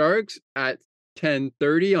Jose Sharks at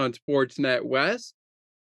 10:30 on Sportsnet West.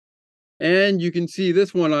 And you can see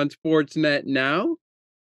this one on Sportsnet now.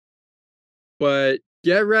 But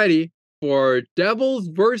get ready for Devils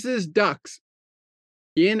versus Ducks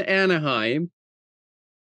in Anaheim.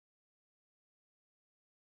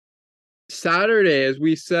 Saturday, as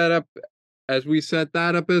we set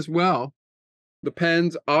that up as well. The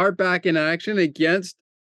Pens are back in action against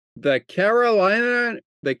the Carolina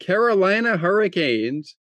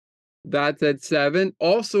Hurricanes. That's at 7.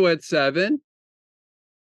 Also at 7,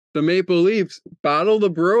 the Maple Leafs battle the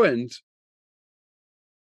Bruins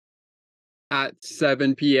at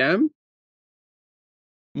 7 p.m.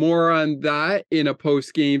 More on that in a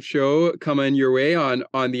post-game show coming your way on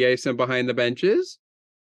the Ice and Behind the Benches,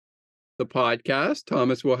 the podcast.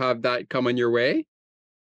 Thomas will have that coming your way.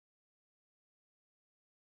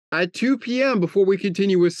 At 2 p.m., before we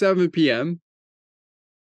continue with 7 p.m.,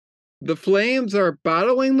 the Flames are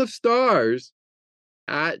battling the Stars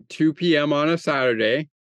at 2 p.m. on a Saturday.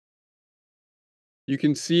 You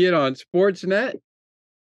can see it on Sportsnet.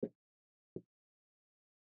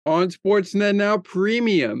 On Sportsnet Now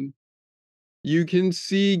Premium, you can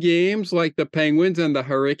see games like the Penguins and the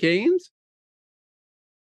Hurricanes.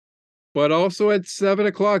 But also at 7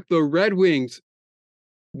 o'clock, the Red Wings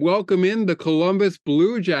welcome in the Columbus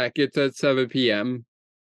Blue Jackets at 7 p.m.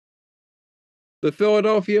 The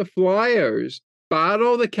Philadelphia Flyers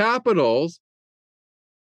battle the Capitals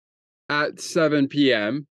at 7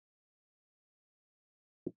 p.m.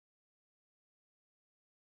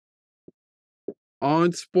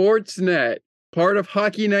 On Sportsnet, part of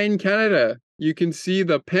Hockey Night in Canada. You can see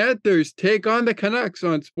the Panthers take on the Canucks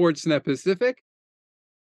on Sportsnet Pacific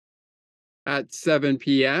at 7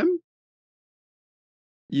 p.m.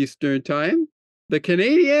 Eastern Time. The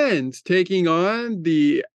Canadiens taking on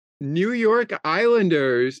the New York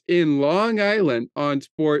Islanders in Long Island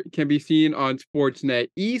can be seen on Sportsnet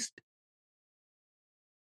East.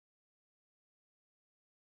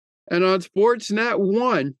 And on Sportsnet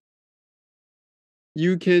 1,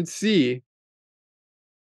 you can see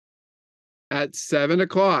at 7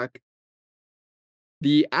 o'clock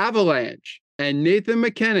the Avalanche and Nathan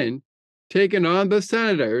MacKinnon taking on the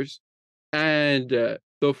Senators and the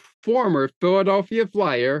former Philadelphia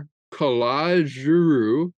Flyer, Claude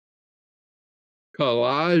Giroux.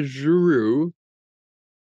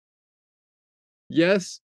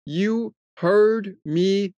 Yes, you heard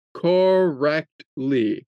me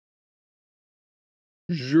correctly.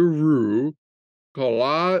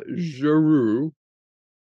 Claude Giroux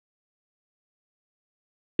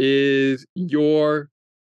is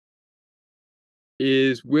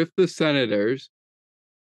with the Senators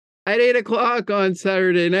at 8 o'clock on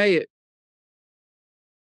Saturday night.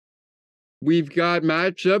 We've got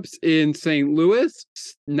matchups in St. Louis,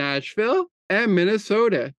 Nashville, and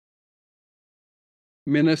Minnesota.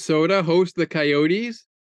 Minnesota hosts the Coyotes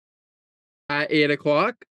at 8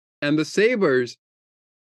 o'clock, and the Sabres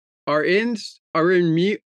are in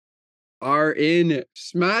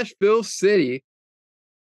Smashville City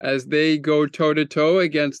as they go toe-to-toe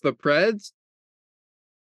against the Preds.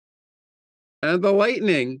 And the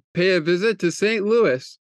Lightning pay a visit to St.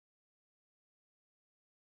 Louis.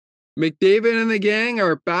 McDavid and the gang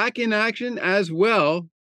are back in action as well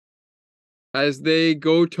as they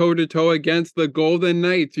go toe-to-toe against the Golden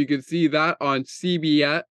Knights. You can see that on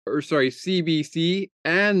CBC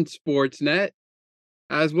and Sportsnet,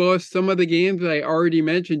 as well as some of the games that I already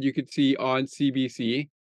mentioned you could see on CBC.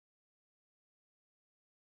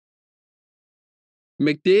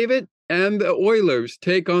 McDavid and the Oilers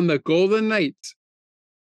take on the Golden Knights.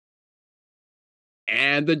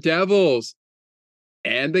 And the Devils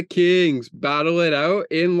and the Kings battle it out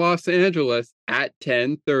in Los Angeles at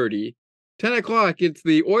 10:30. 10 o'clock, it's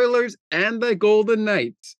the Oilers and the Golden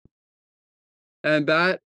Knights. And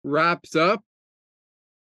that wraps up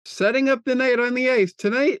setting up the night on the ice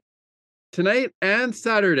tonight and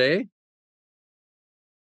Saturday.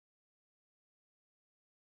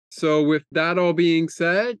 So with that all being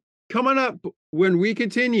said, coming up when we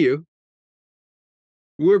continue,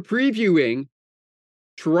 we're previewing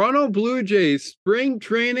Toronto Blue Jays spring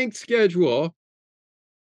training schedule.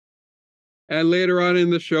 And later on in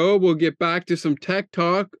the show, we'll get back to some tech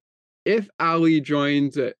talk if Ali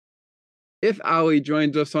joins us in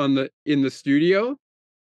the studio.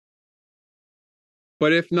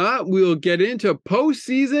 But if not, we'll get into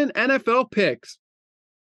postseason NFL picks.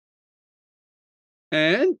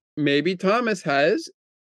 And maybe Thomas has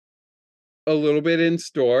a little bit in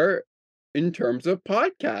store in terms of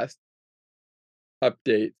podcast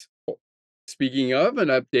updates. Speaking of an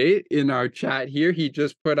update, in our chat here, he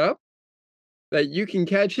just put up that you can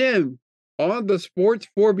catch him on the Sports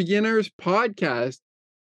for Beginners podcast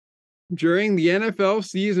during the NFL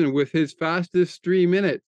season with his fastest 3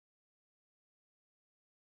 minutes.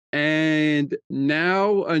 And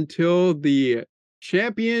now until the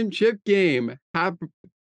championship game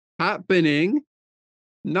happening,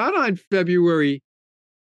 not on February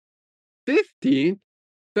 15th,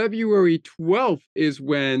 February 12th is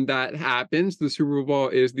when that happens. The Super Bowl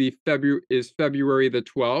is February the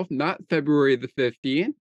 12th, not February the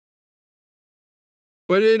 15th.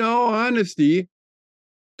 But in all honesty,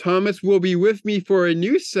 Thomas will be with me for a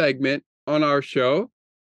new segment on our show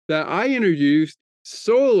that I introduced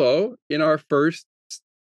solo in our first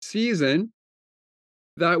season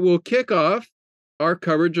that will kick off our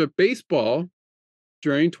coverage of baseball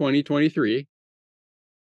during 2023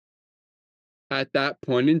 at that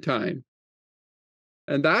point in time.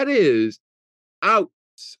 And that is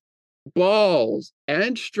outs, balls,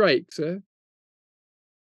 and strikes.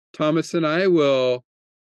 Thomas and I will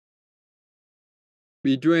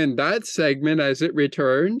be doing that segment as it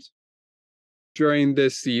returns during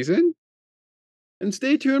this season. And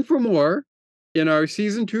stay tuned for more in our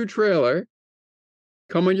Season 2 trailer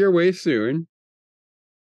coming your way soon.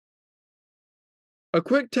 A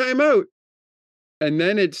quick timeout, and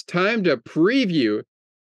then it's time to preview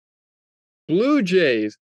Blue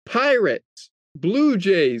Jays, Pirates, Blue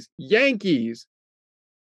Jays, Yankees,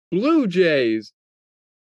 Blue Jays,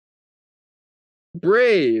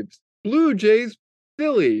 Braves, Blue Jays,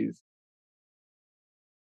 Phillies,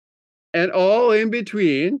 and all in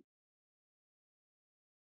between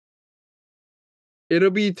it'll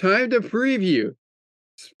be time to preview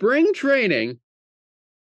spring training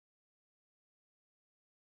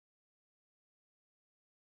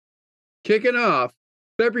kicking off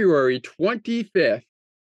February 25th.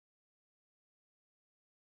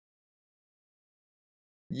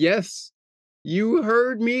 Yes, you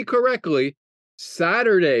heard me correctly.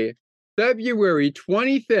 Saturday, February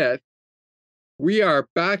 25th, we are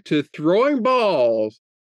back to throwing balls,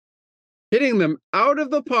 hitting them out of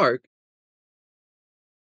the park.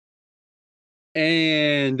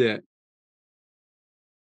 And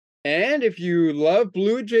if you love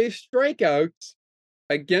Blue Jay strikeouts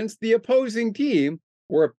against the opposing team,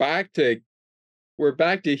 we're back to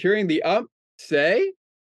hearing the ump say,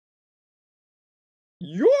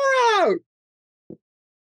 "You're out."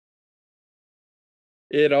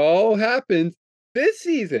 It all happens this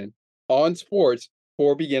season on Sports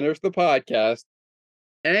for Beginners, the podcast.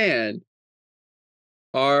 And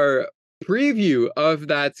our preview of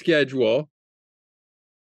that schedule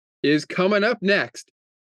is coming up next,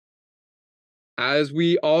 as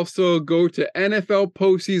we also go to NFL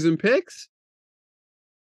postseason picks.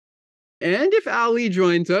 And if Ali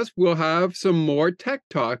joins us, we'll have some more tech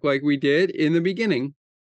talk like we did in the beginning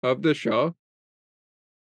of the show.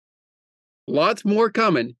 Lots more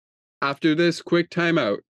coming after this quick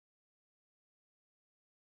timeout.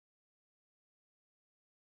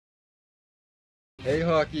 Hey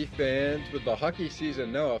hockey fans, with the hockey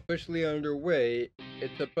season now officially underway,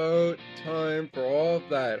 it's about time for all of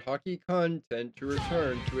that hockey content to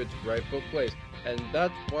return to its rightful place. And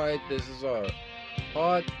that's why this is a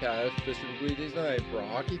podcast specifically designed for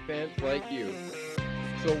hockey fans like you.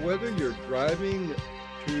 So whether you're driving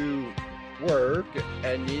to work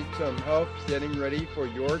and need some help getting ready for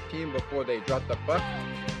your team before they drop the puck,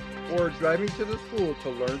 or driving to the school to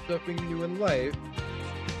learn something new in life,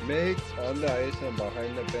 make On the Ice and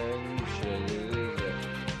Behind the Benches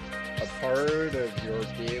a part of your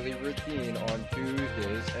daily routine on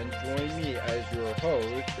Tuesdays, and join me as your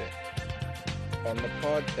host on the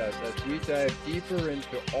podcast as we dive deeper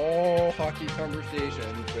into all hockey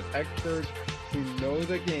conversations with experts who know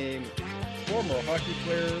the game, former hockey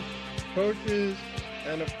players, coaches,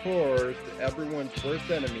 and of course, everyone's worst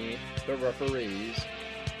enemy, the referees.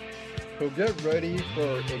 So get ready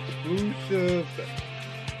for exclusive,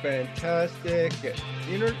 fantastic,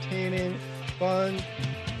 entertaining, fun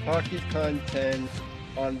hockey content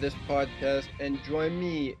on this podcast, and join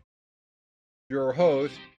me, your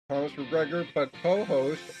host, Thomas McGregor, but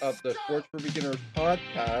co-host of the Sports for Beginners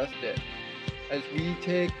podcast, as we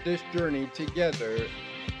take this journey together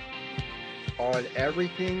on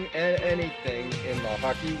everything and anything in the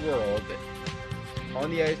hockey world. On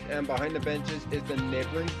the Ice and Behind the Benches is the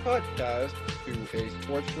neighboring podcast to a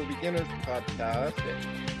Sports for Beginners podcast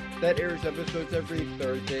that airs episodes every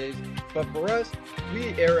Thursdays, but for us,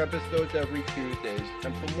 we air episodes every Tuesdays.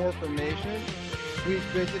 And for more information, please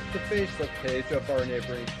visit the Facebook page of our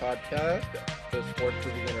neighboring podcast, the Sports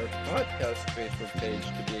for Beginners podcast Facebook page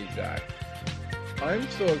to be exact. I'm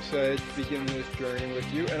so excited to begin this journey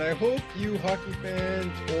with you, and I hope you hockey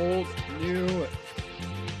fans, old, new,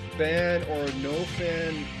 fan or no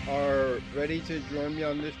fan, are ready to join me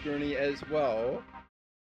on this journey as well.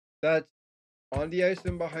 That's On the Ice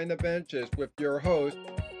and Behind the Benches with your host,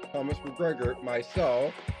 Thomas McGregor,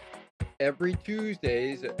 myself, every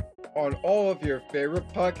Tuesdays on all of your favorite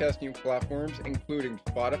podcasting platforms, including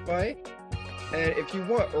Spotify. And if you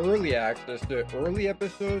want early access to early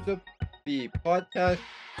episodes of the podcast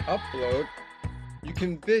upload, you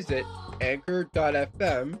can visit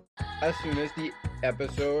anchor.fm as soon as the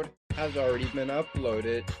episode has already been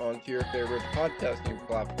uploaded onto your favorite podcasting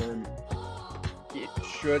platform,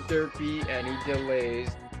 should there be any delays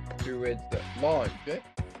to its launch.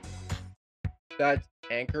 That's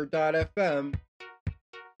anchor.fm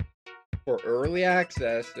for early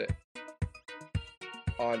access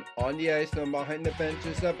on the Ice and Behind the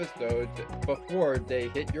Benches episodes before they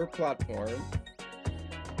hit your platform.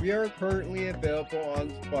 We are currently available on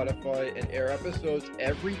Spotify and air episodes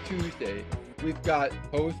every Tuesday. We've got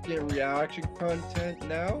post and reaction content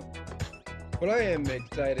now, but I am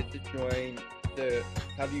excited to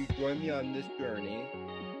have you join me on this journey,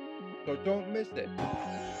 so don't miss it.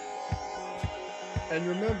 And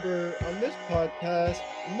remember, on this podcast,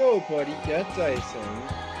 nobody gets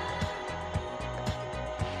icing.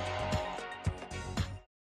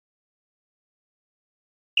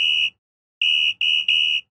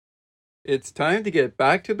 It's time to get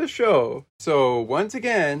back to the show. So once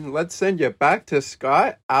again, let's send you back to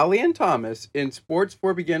Scott, Ali, and Thomas in Sports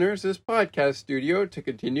for Beginners' podcast studio to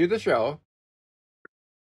continue the show.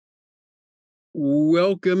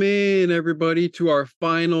 Welcome in, everybody, to our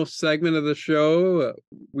final segment of the show.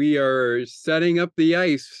 We are setting up the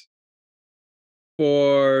ice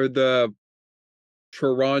for the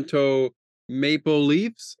Toronto Maple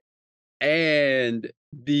Leafs and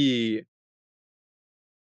the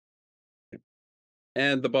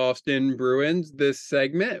Boston Bruins. This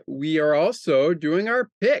segment, we are also doing our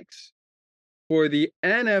picks for the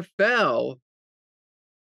NFL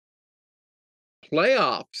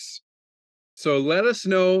playoffs. So let us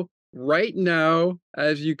know right now,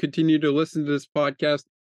 as you continue to listen to this podcast,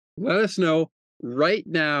 let us know right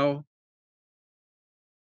now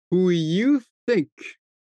who you think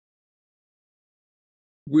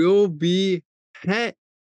will be headlining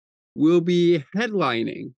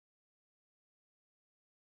the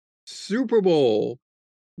Super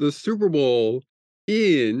Bowl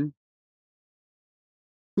in.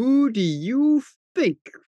 Who do you think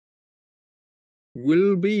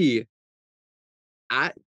will be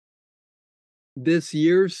at this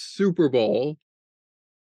year's Super Bowl?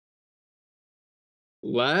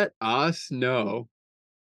 Let us know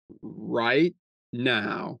right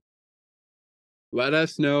now. Let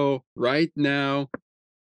us know right now.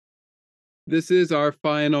 This is our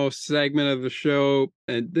final segment of the show,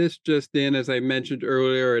 and this just in, as I mentioned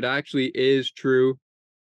earlier, it actually is true.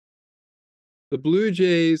 The Blue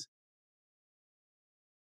Jays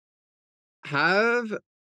have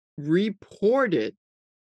reported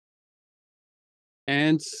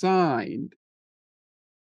and signed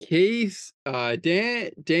Danny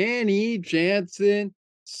Jansen,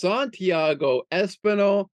 Santiago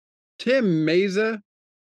Espinal, Tim Meza,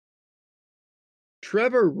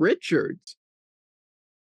 Trevor Richards.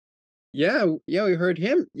 Yeah, we heard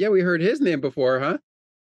him. Yeah, we heard his name before, huh?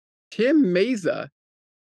 Tim Meza,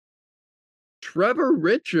 Trevor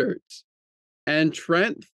Richards, and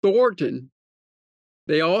Trent Thornton.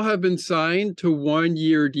 They all have been signed to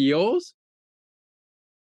one-year deals.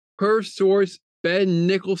 Per source, Ben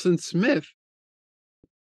Nicholson-Smith.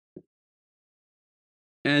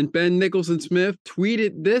 And Ben Nicholson-Smith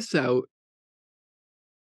tweeted this out.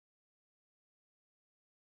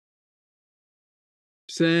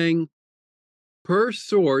 Saying, per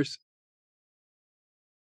source,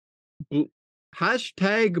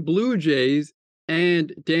 hashtag Blue Jays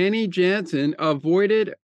and Danny Jansen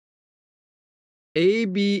avoided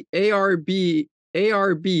ARB,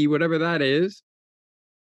 whatever that is,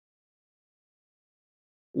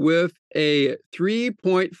 with a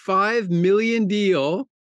 $3.5 million deal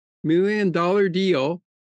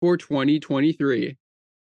for 2023.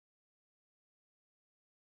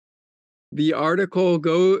 The article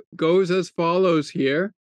goes as follows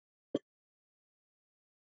here.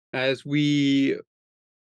 As we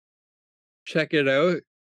check it out,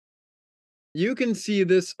 you can see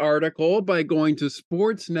this article by going to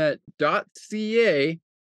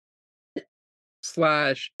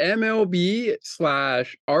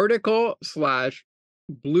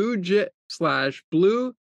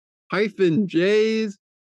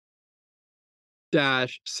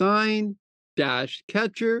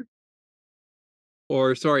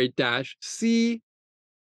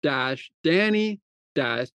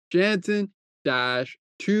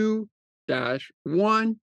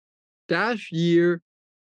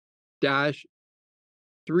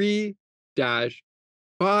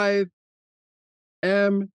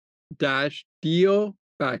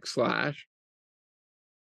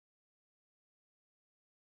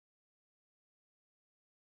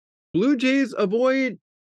Blue Jays avoid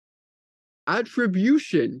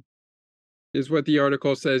attribution, is what the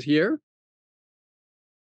article says here.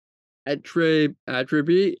 Attribution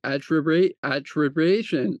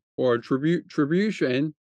or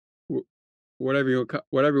attribution, whatever you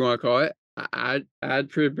want to call it.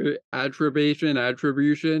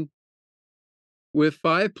 Attribution with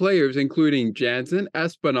 5 players, including Jansen,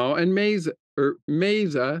 Espinal, and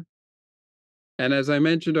Meza, and as I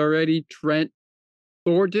mentioned already, Trent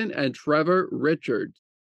Thornton and Trevor Richards.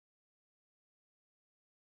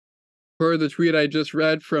 Per the tweet I just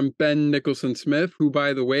read from Ben Nicholson-Smith, who,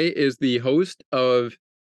 by the way, is the host of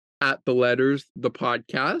At the Letters, the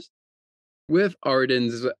podcast, with Arden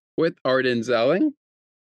Zelling.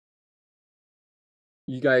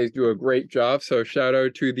 You guys do a great job, so shout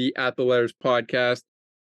out to the At the Letters podcast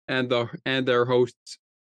and their hosts,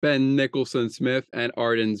 Ben Nicholson-Smith and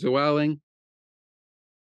Arden Zelling.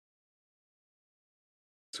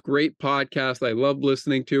 It's a great podcast. I love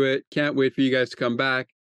listening to it. Can't wait for you guys to come back.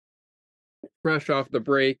 Fresh off the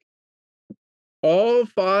break. All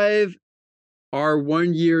 5 are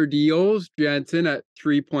one-year deals. Jansen at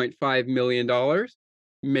 $3.5 million.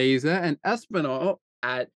 Meza and Espinal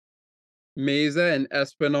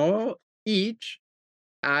each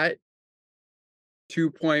at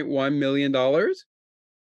 $2.1 million.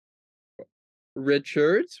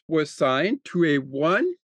 Richards was signed to a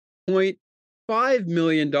 $1.5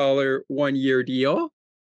 million one-year deal.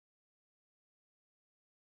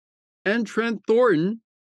 And Trent Thornton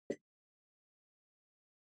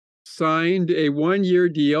signed a one-year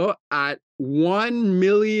deal at $1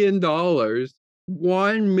 million.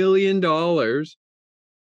 $1 million.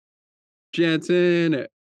 Jansen,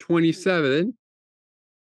 27.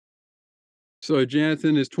 So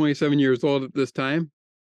Jansen is 27 years old at this time.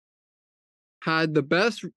 Had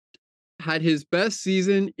his best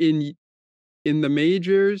season in the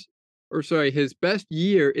majors, his best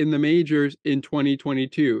year in the majors in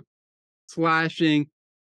 2022, slashing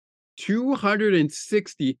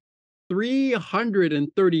 260,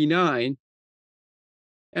 339,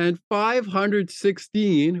 and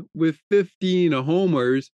 516 with 15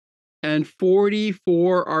 homers and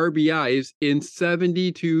 44 RBIs in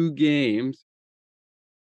 72 games.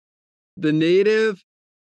 The native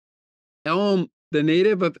of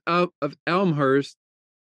Elmhurst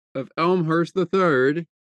III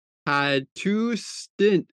had 2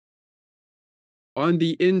 stints on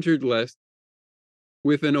the injured list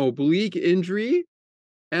with an oblique injury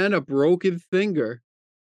and a broken finger.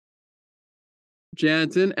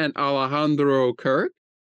 Jansen and Alejandro Kirk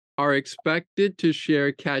are expected to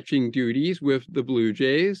share catching duties with the Blue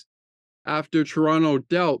Jays after Toronto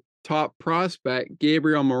dealt top prospect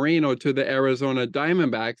Gabriel Moreno to the Arizona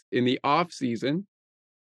Diamondbacks in the offseason.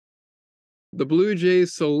 The Blue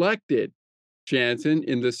Jays selected Jansen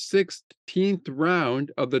in the 16th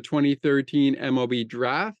round of the 2013 MLB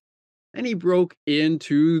draft, and he broke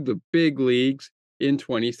into the big leagues in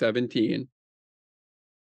 2017.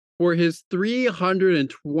 For his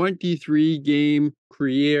 323-game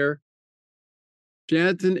career,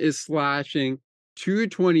 Jansen is slashing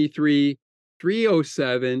 223,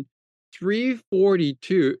 307,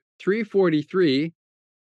 342, 343,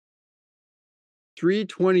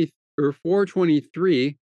 320 or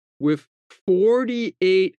 423 with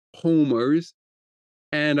 48 homers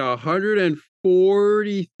and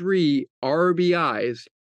 143 RBIs.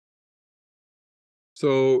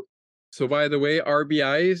 So by the way,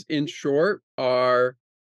 RBIs in short are,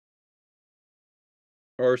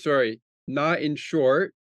 not in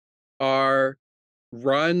short, are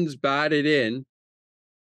runs batted in.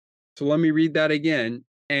 So let me read that again.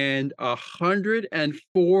 And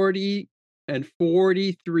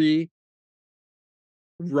 143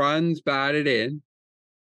 runs batted in.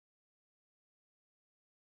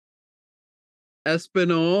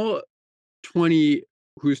 Espinal,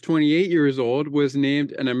 who's 28 years old, was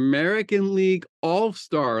named an American League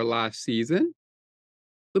All-Star last season.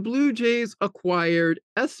 The Blue Jays acquired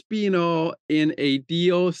Espinal in a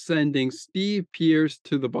deal sending Steve Pearce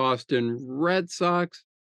to the Boston Red Sox.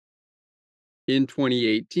 In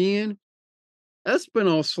 2018,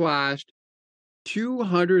 Espinal slashed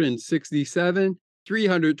 267,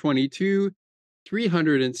 322,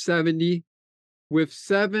 370 with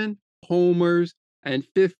 7 homers and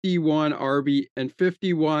 51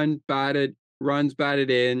 runs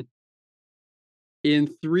batted in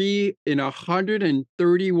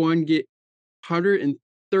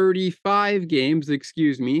 135 games,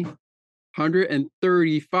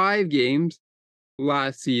 135 games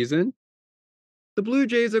last season. The Blue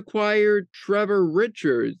Jays acquired Trevor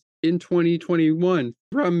Richards in 2021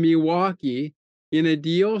 from Milwaukee in a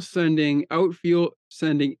deal sending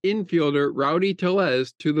infielder Rowdy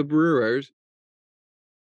Tellez to the Brewers.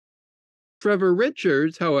 Trevor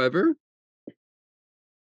Richards, however,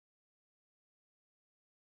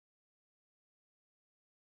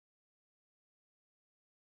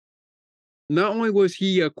 not only was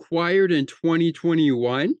he acquired in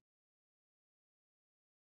 2021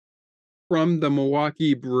 from the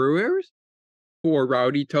Milwaukee Brewers for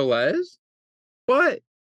Rowdy Tellez, but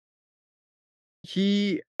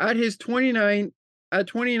he, at 29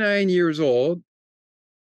 years old,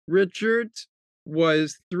 Richards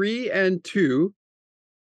was 3-2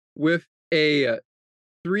 with a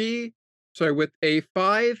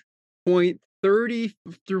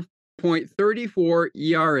 5.34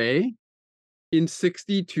 ERA in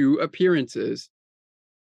 62 appearances.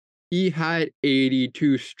 He had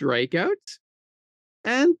 82 strikeouts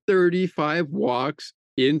and 35 walks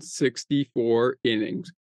in 64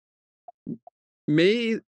 innings.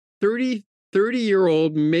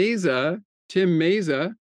 30-year-old Tim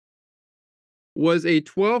Mayza, was a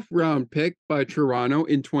 12th round pick by Toronto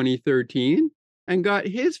in 2013 and got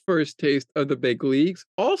his first taste of the big leagues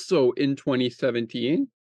also in 2017.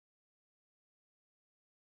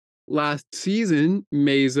 Last season,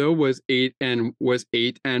 Mesa was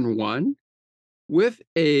 8-1 with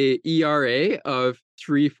a ERA of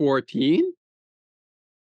 3.14,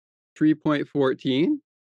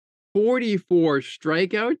 44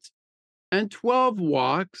 strikeouts, and 12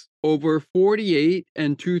 walks over 48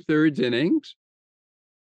 and 2/3 innings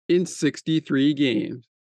in 63 games.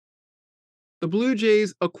 The Blue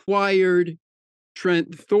Jays acquired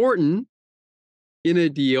Trent Thornton in a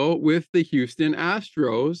deal with the Houston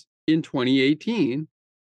Astros in 2018.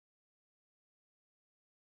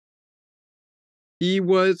 He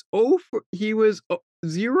was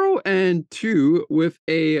 0-2 with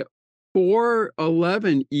a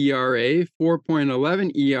 4.11 ERA,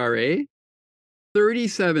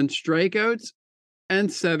 37 strikeouts,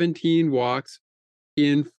 and 17 walks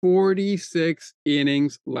in 46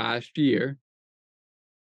 innings last year.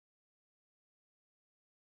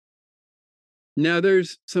 Now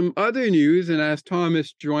there's some other news, and as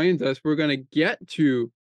Thomas joins us, we're going to get to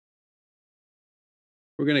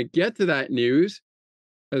that news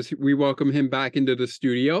as we welcome him back into the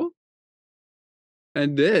studio.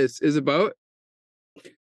 And this is about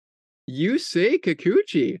Yusei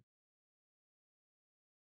Kikuchi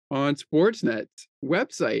on Sportsnet's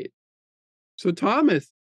website. So Thomas,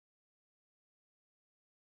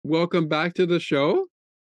 welcome back to the show.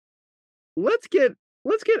 I want to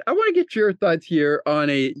get your thoughts here on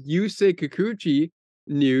a Yusei Kikuchi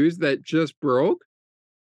news that just broke.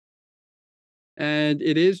 And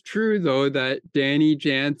it is true, though, that Danny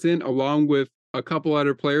Jansen, along with a couple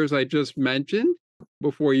other players I just mentioned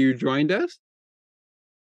before you joined us,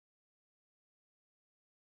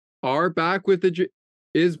 is back with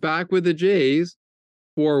the Jays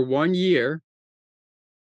for 1 year.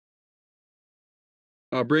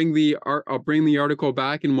 I'll bring the article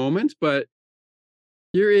back in moments, but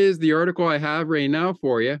here is the article I have right now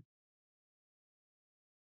for you.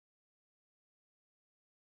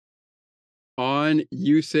 On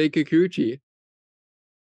Yusei Kikuchi.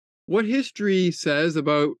 What history says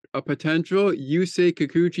about a potential Yusei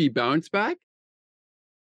Kikuchi bounce back?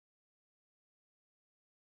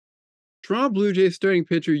 Toronto Blue Jays starting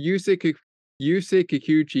pitcher Yusei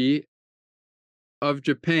Kikuchi of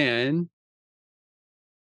Japan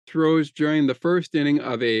throws during the first inning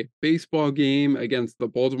of a baseball game against the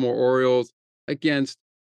Baltimore Orioles on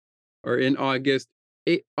August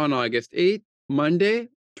 8th, Monday,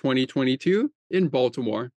 2022 in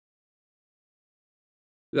Baltimore.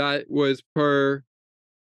 That was per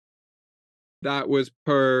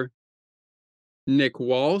Nick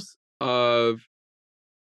Walsh of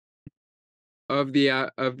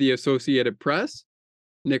the Associated Press.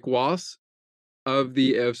 Nick Walsh of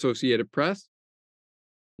the Associated Press.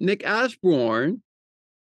 Nick Ashbourne,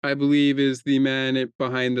 I believe, is the man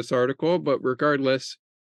behind this article, but regardless,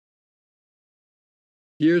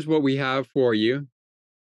 here's what we have for you.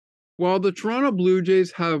 While the Toronto Blue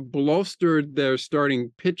Jays have bolstered their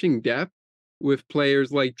starting pitching depth with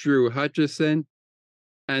players like Drew Hutchison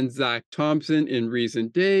and Zach Thompson in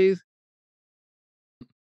recent days,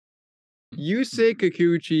 Yusei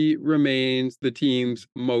Kikuchi remains the team's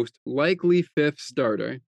most likely fifth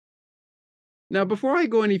starter. Now, before I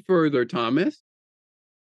go any further, Thomas,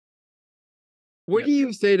 what do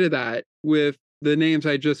you say to that with the names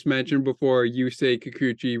I just mentioned before, Yusei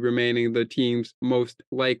Kikuchi remaining the team's most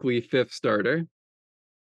likely fifth starter?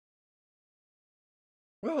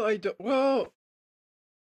 Well,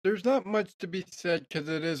 there's not much to be said because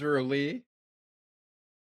it is early,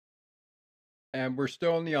 and we're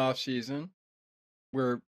still in the off season.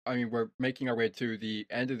 We're making our way to the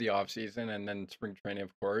end of the off season, and then spring training,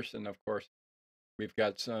 of course, and of course, we've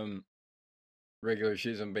got some regular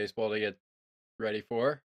season baseball to get ready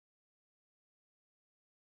for.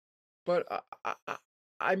 But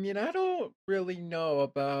I don't really know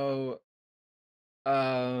about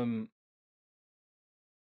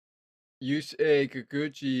Yusei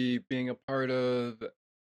Kikuchi being a part of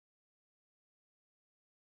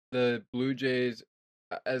the Blue Jays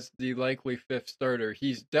as the likely fifth starter.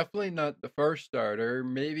 He's definitely not the first starter,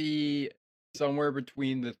 maybe somewhere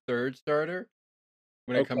between the third starter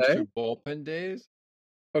when it comes Okay. to bullpen days.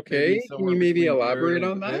 Okay. Can you maybe elaborate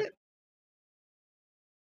on fifth. that?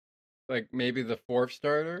 Like maybe the fourth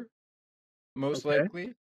starter, most Okay.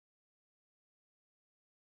 likely.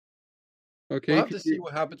 Okay. We'll have to see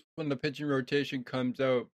what happens when the pitching rotation comes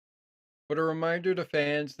out. But a reminder to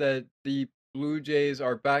fans that the Blue Jays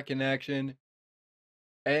are back in action,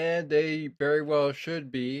 and they very well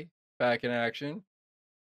should be back in action.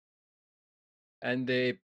 And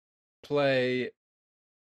they play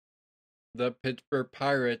the Pittsburgh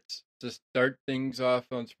Pirates to start things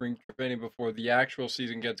off on spring training before the actual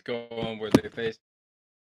season gets going, where they face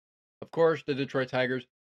of course, the Detroit Tigers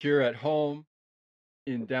here at home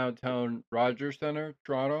in downtown Rogers Center,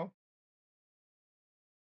 Toronto.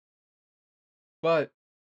 But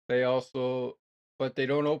they also, but they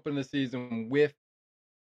don't open the season with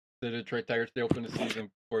the Detroit Tigers. They open the season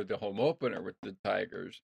for the home opener with the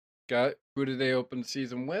Tigers. Got who did they open the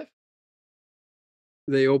season with?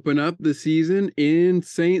 They open up the season in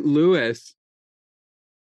St. Louis.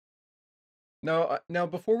 Now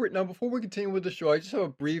before we continue with the show, I just have a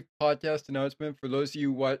brief podcast announcement for those of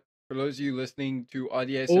you listening to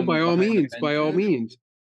Audience Oh, and by all Behind the means, by all Benches. means.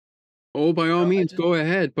 Oh, by all No, I means, just go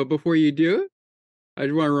ahead. But before you do, I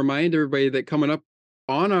just want to remind everybody that coming up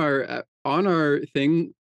on our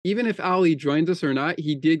thing, even if Ali joins us or not,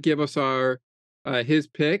 he did give us our his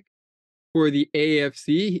pick for the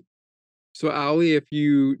AFC. So Ali, if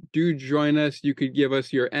you do join us, you could give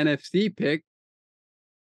us your NFC pick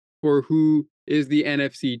for who is the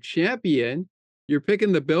NFC champion. You're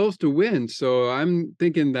picking the Bills to win, so I'm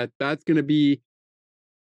thinking that that's going to be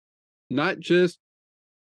not just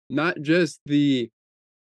not just the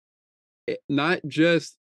not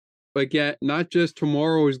just again not just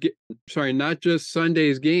not just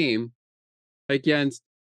Sunday's game against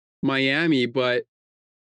Miami, but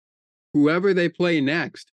whoever they play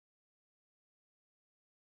next.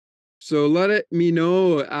 So me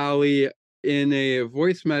know, Ali, in a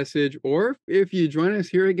voice message, or if you join us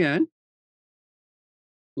here again,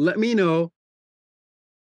 let me know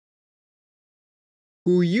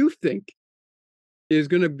who you think is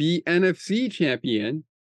going to be NFC champion.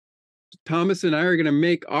 Thomas and I are going to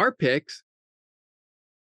make our picks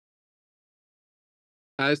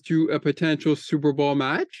as to a potential Super Bowl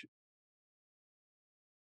match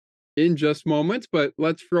in just moments, but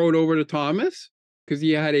let's throw it over to Thomas because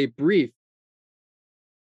he had a brief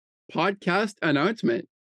podcast announcement.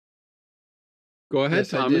 Go ahead,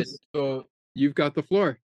 yes, I did. Thomas. So You've got the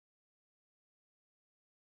floor.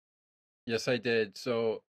 yes, I did.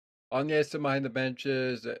 So on the Ice and Behind the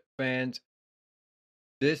Benches fans,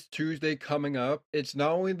 this Tuesday coming up, it's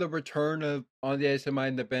not only the return of On the Ice and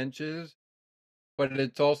Behind the Benches, but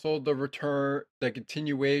it's also the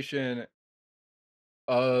continuation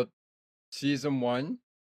of season 1.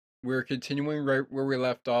 We're continuing right where we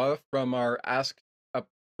left off from my Ask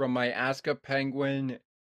a Penguin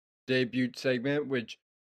debut segment, which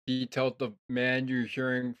detailed the man you're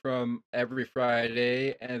hearing from every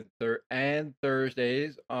Friday and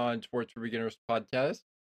Thursdays on Sports for Beginners podcast.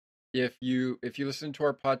 If you listen to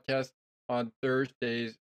our podcast on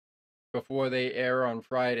Thursdays before they air on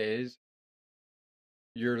Fridays,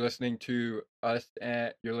 you're listening to us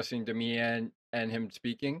and you're listening to me and him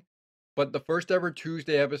speaking. But the first ever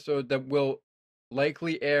Tuesday episode that will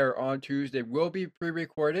likely air on Tuesday will be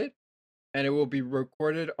pre-recorded, and it will be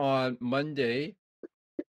recorded on Monday.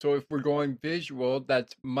 So if we're going visual,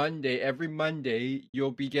 that's Monday. Every Monday,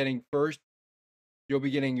 you'll be getting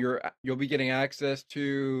access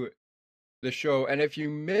to the show. And if you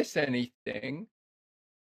miss anything,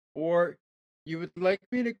 or you would like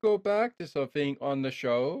me to go back to something on the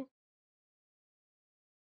show,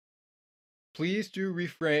 please do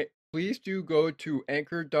go to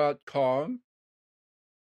anchor.com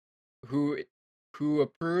who who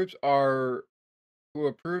approves our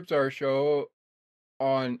show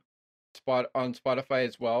on Spotify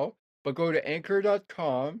as well. But go to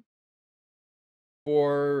anchor.com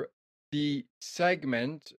for the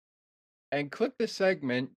segment and click the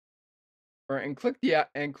segment and click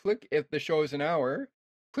if the show is an hour,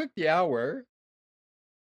 click the hour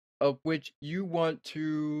of which you want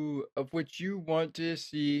to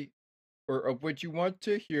see or of which you want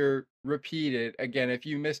to hear repeated again if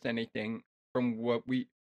you missed anything from what we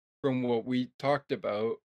talked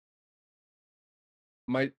about.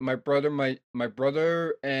 My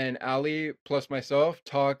brother and Ali plus myself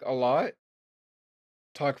talk a lot,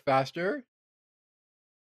 talk faster,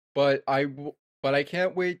 but I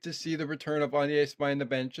can't wait to see the return of On the Ice Behind the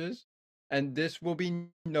Benches, and this will be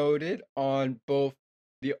noted on both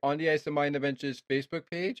the On the Ice and Behind the Benches Facebook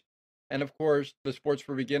page, and of course the Sports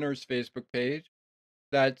for Beginners Facebook page.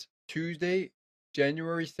 That's Tuesday,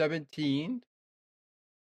 January 17th.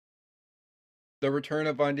 The return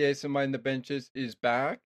of On the Ice and Behind the Benches is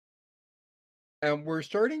back, and we're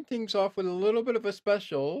starting things off with a little bit of a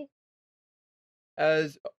special,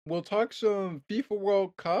 as we'll talk some FIFA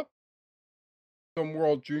World Cup, some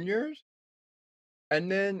World Juniors,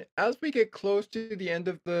 and then as we get close to the end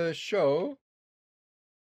of the show,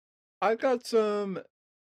 I've got some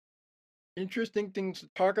interesting things to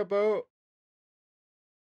talk about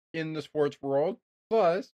in the sports world.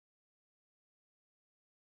 Plus,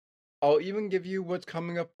 I'll even give you what's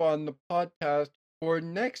coming up on the podcast for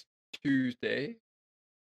next Tuesday.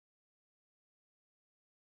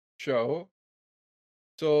 show.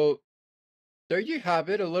 So there you have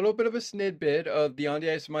it, a little bit of a snippet of the On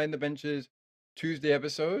the Ice Mind the Benches Tuesday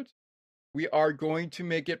episodes. We are going to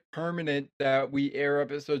make it permanent that we air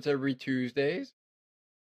episodes every Tuesdays.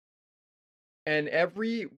 And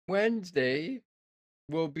every Wednesday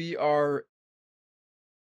will be our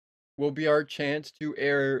chance to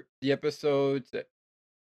air the episodes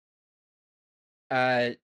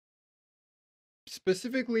at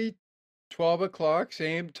specifically 12 o'clock,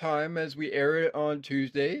 same time as we air it on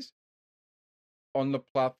Tuesdays on the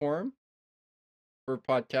platform for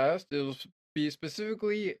podcast. It'll be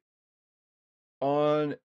specifically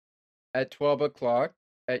on at 12 o'clock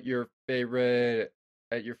at your favorite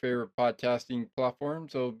podcasting platform.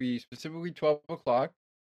 So it'll be specifically 12 o'clock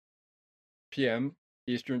p.m.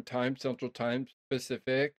 Eastern Time, Central Time,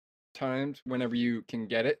 Pacific times, whenever you can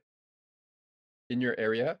get it in your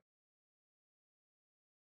area.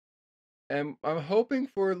 And I'm hoping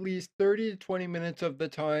for at least 30 to 20 minutes of the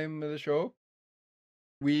time of the show.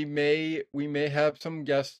 We may have some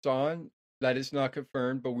guests on. That is not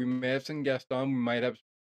confirmed, but we may have some guests on. We might have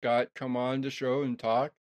Scott come on the show and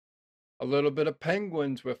talk. A little bit of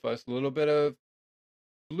Penguins with us, a little bit of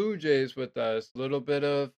Blue Jays with us, a little bit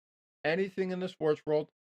of anything in the sports world.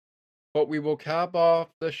 But we will cap off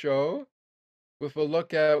the show with a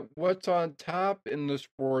look at what's on tap in the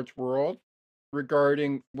sports world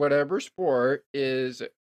regarding whatever sport is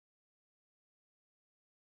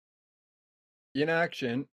in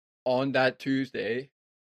action on that Tuesday,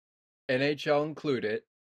 NHL included.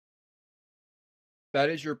 That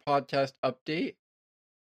is your podcast update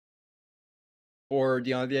for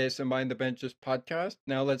the On the Ice and Mind the Benches podcast.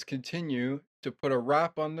 Now let's continue to put a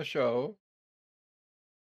wrap on the show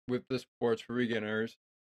with the Sports for Beginners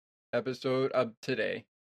episode of today.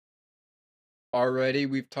 Already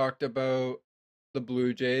we've talked about the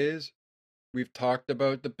Blue Jays. We've talked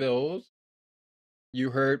about the Bills. You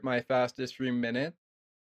heard my fastest 3 minutes.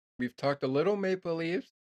 We've talked a little Maple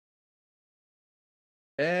Leafs.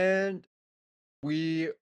 And we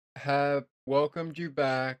have welcomed you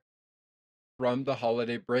back from the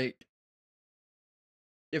holiday break.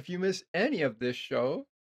 If you miss any of this show,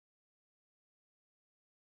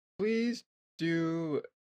 please do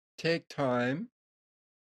take time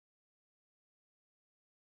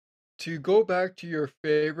to go back to your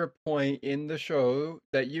favorite point in the show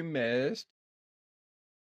that you missed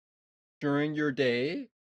during your day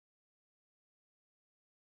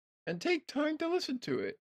and take time to listen to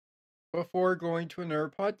it before going to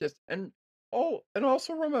another podcast. And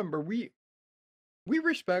also remember, we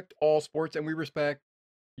respect all sports and we respect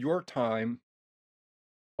your time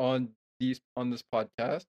on this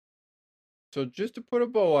podcast. So just to put a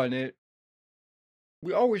bow on it,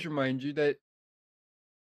 we always remind you that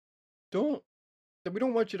we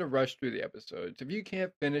don't want you to rush through the episodes. If you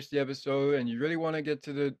can't finish the episode and you really want to get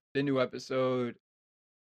to the new episode,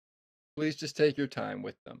 please just take your time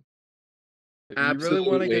with them. If you really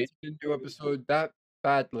want to get to the new episode that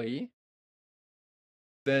badly,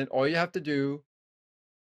 then all you have to do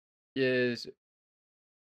is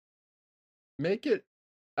make it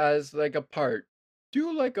as like a part.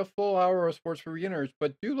 Do like a full hour of Sports for Beginners,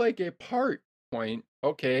 but do like a part point.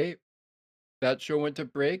 Okay, that show went to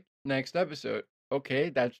break, next episode. Okay,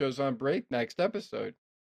 that show's on break, next episode.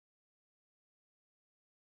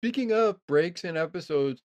 Speaking of breaks and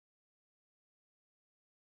episodes,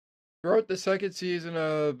 throughout the second season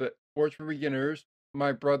of Sports for Beginners,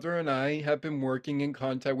 my brother and I have been working in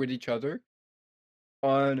contact with each other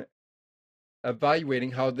on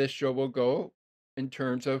evaluating how this show will go in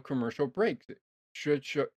terms of commercial breaks.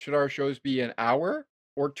 Should our shows be an hour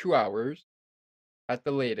or 2 hours at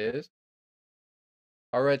the latest?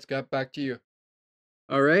 All right, Scott, back to you.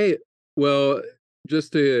 All right. Well,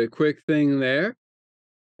 just a quick thing there.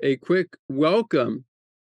 A quick welcome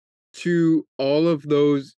to all of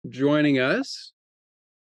those joining us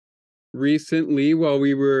recently while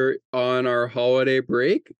we were on our holiday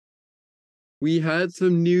break. We had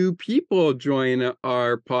some new people join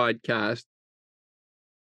our podcast.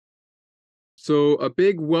 So a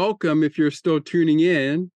big welcome if you're still tuning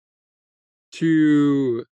in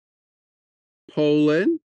to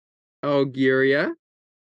Poland, Algeria,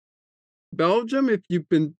 Belgium if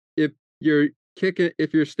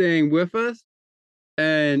you're staying with us,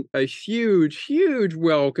 and a huge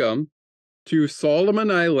welcome to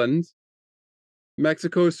Solomon Islands,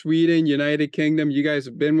 Mexico, Sweden, United Kingdom. You guys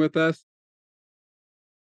have been with us.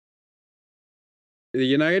 The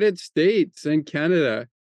United States and Canada,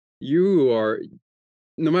 you are,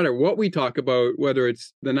 no matter what we talk about, whether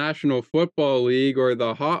it's the National Football League or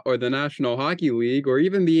the National Hockey League or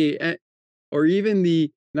even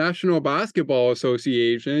the National Basketball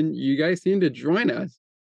Association, you guys seem to join us.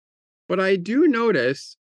 But I do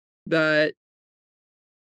notice that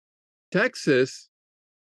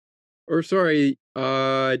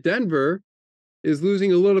Denver is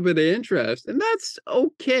losing a little bit of interest, and that's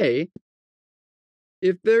okay.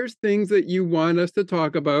 If there's things that you want us to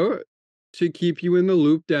talk about to keep you in the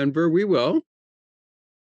loop, Denver, we will.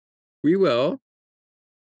 We will.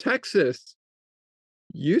 Texas,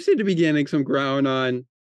 you seem to be gaining some ground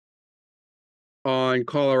on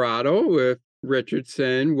Colorado with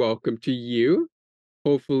Richardson. Welcome to you.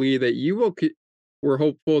 Hopefully that you will. We're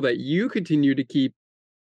hopeful that you continue to keep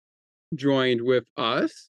joined with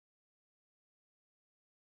us.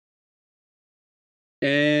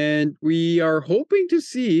 And we are hoping to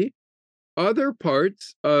see other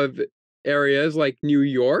parts of areas like New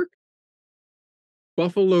York,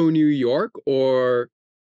 Buffalo, New York, or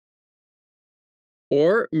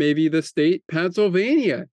maybe the state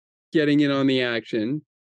Pennsylvania getting in on the action.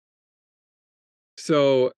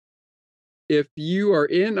 So if you are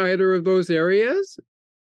in either of those areas,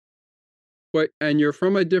 and you're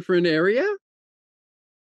from a different area,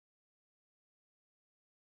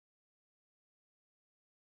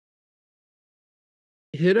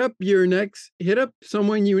 hit up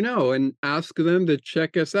someone you know and ask them to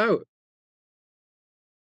check us out.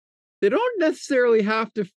 They don't necessarily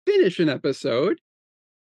have to finish an episode,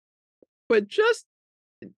 but just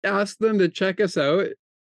ask them to check us out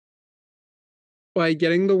by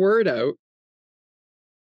getting the word out.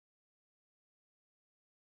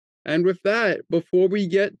 And with that, before we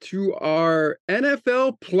get to our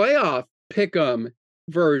NFL playoff pick'em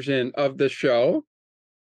version of the show,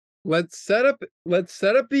 let's set up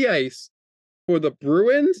the ice for the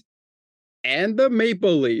Bruins and the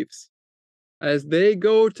Maple Leafs as they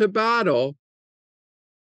go to battle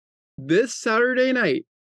this Saturday night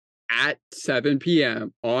at 7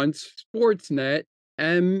 p.m. on Sportsnet,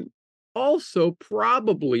 and also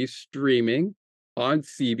probably streaming on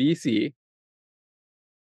CBC.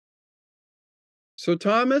 So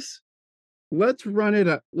Thomas, let's run it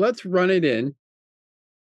up. Let's run it in.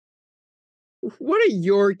 What are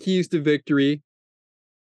your keys to victory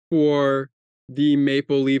for the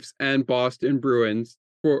Maple Leafs and Boston Bruins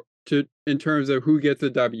in terms of who gets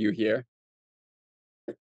a W here?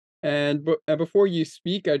 And before you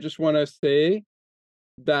speak, I just want to say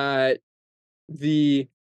that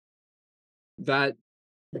that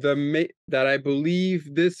I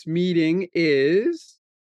believe this meeting is.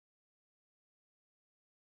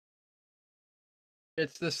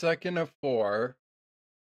 It's the second of 4.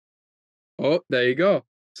 Oh, there you go.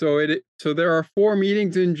 So there are 4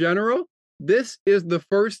 meetings in general. This is the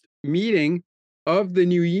first meeting of the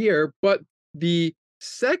new year, but the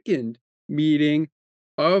second meeting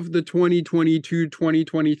of the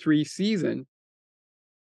 2022-2023 season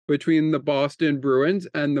between the Boston Bruins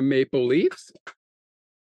and the Maple Leafs.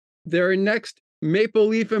 Their next Maple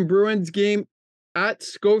Leaf and Bruins game at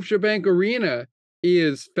Scotiabank Arena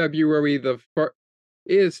is February 1st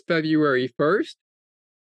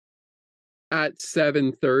at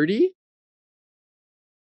 7:30.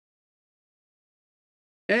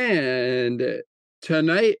 And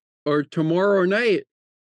tonight or tomorrow night,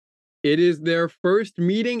 it is their first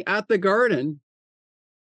meeting at the Garden.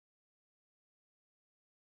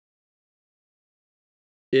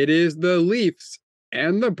 It is the Leafs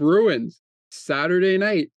and the Bruins Saturday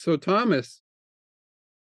night. So Thomas,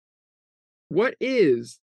 what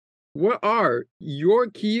are your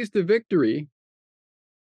keys to victory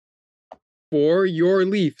for your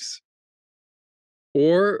Leafs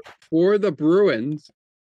or for the Bruins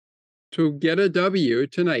to get a W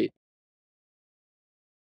tonight?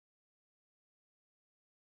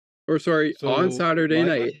 Or sorry, on Saturday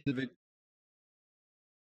night.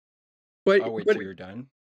 But I'll wait till you're done.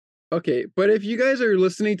 Okay, but if you guys are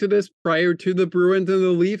listening to this prior to the Bruins and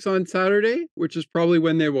the Leafs on Saturday, which is probably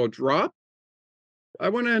when they will drop, I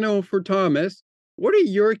want to know for Thomas, what are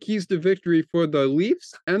your keys to victory for the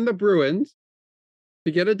Leafs and the Bruins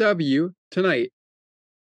to get a W tonight?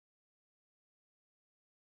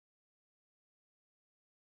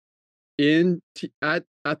 At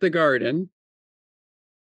the Garden.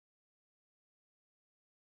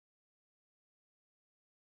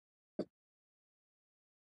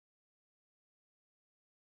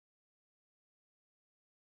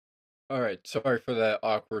 All right, sorry for that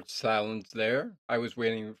awkward silence there. I was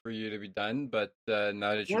waiting for you to be done, but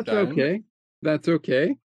now that you're done. That's okay. That's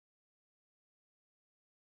okay.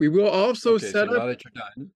 We will also set up. Now that you're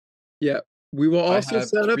done. Yeah, we will also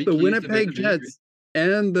set up the Winnipeg Jets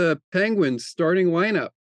and the Penguins starting lineup.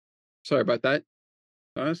 Sorry about that,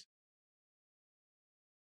 Thomas.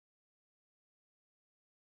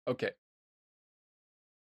 Okay.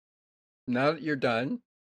 Now that you're done,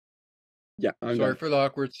 Yeah, I'm sorry done. for the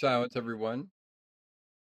awkward silence, everyone.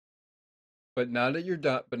 But now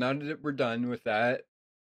that we're done with that,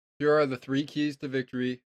 here are the three keys to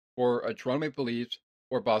victory for a Toronto Maple Leafs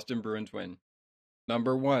or Boston Bruins win.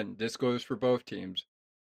 Number one, this goes for both teams.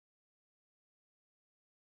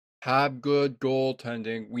 Have good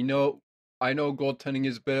goaltending. I know goaltending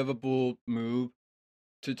is a bit of a bold move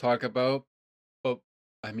to talk about, but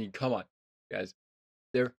I mean, come on, guys.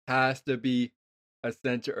 There has to be a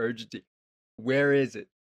sense of urgency. Where is it?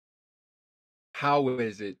 How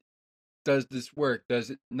is it? Does this work?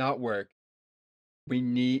 Does it not work? You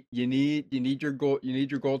need your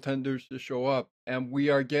goaltenders to show up, and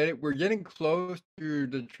we're getting close to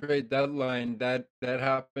the trade deadline that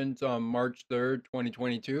happens on March 3rd,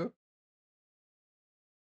 2022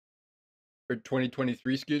 or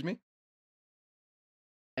 2023, excuse me.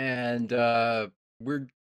 And we're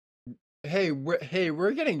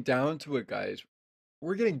we're getting down to it, guys.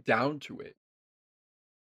 We're getting down to it.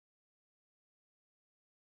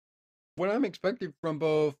 What I'm expecting from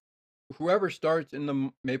both whoever starts in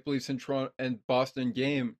the Maple Leafs and Toronto and Boston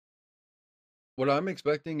game, what I'm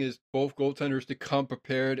expecting is both goaltenders to come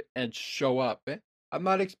prepared and show up. I'm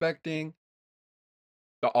not expecting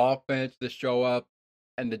the offense to show up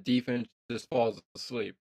and the defense just falls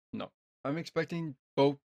asleep. No, I'm expecting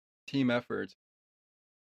both team efforts.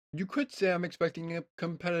 You could say I'm expecting a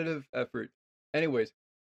competitive effort. Anyways,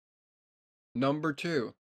 number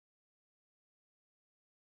two,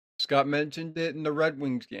 Scott mentioned it in the Red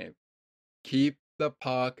Wings game. Keep the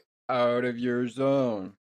puck out of your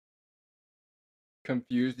zone.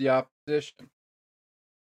 Confuse the opposition.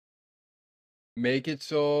 Make it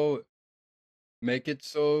so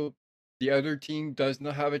the other team does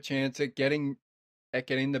not have a chance at getting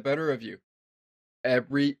the better of you.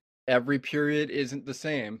 Every period isn't the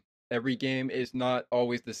same. Every game is not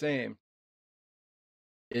always the same.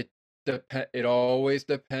 It always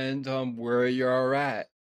depends on where you're at.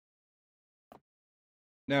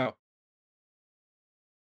 Now,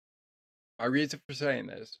 my reason for saying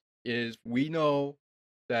this is we know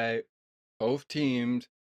that both teams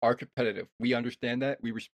are competitive. We understand that. We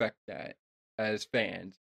respect that as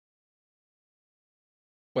fans.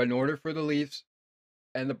 But in order for the Leafs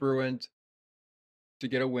and the Bruins to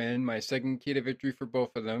get a win, my second key to victory for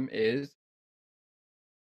both of them is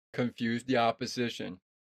confuse the opposition.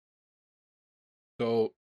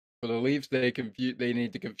 So for the Leafs, they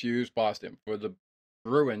need to confuse Boston. For the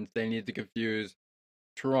Bruins, they need to confuse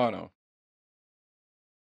Toronto.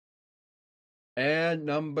 And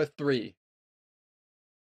number three.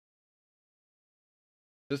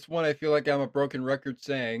 This one I feel like I'm a broken record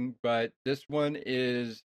saying, but this one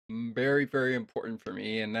is very, very important for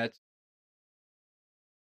me, and that's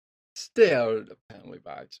stay out of the penalty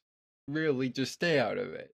box. Really, just stay out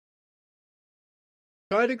of it.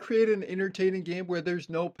 Try to create an entertaining game where there's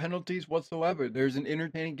no penalties whatsoever. There's an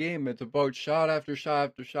entertaining game. It's about shot after shot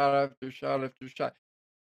after shot after shot after shot.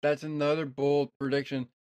 That's another bold prediction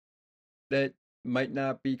that might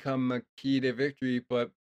not become a key to victory,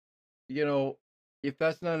 but if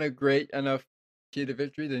that's not a great enough key to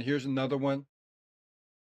victory, then here's another one.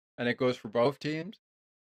 And it goes for both teams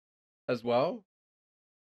as well.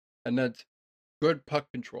 And that's good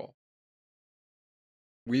puck control.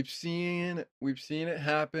 We've seen it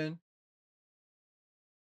happen.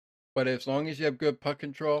 But as long as you have good puck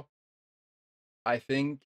control, I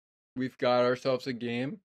think we've got ourselves a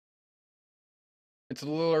game. It's a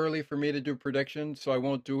little early for me to do predictions, so I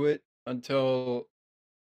won't do it until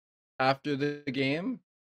after the game.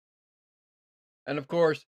 And of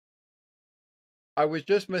course, I was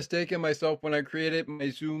just mistaken myself when I created my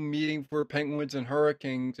Zoom meeting for Penguins and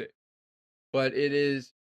Hurricanes, but it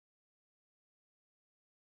is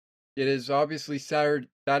obviously Saturday.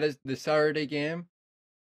 That is the Saturday game.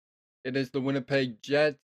 It is the Winnipeg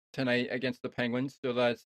Jets tonight against the Penguins, so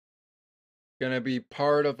that's going to be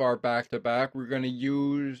part of our back-to-back. We're going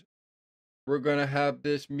to have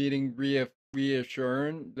this meeting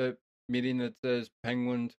reassuring, the meeting that says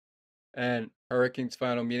Penguins and Hurricanes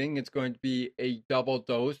final meeting. It's going to be a double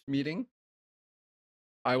dose meeting.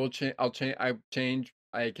 I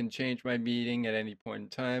can change my meeting at any point in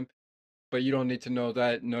time, but you don't need to know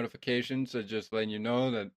that notification, so just letting you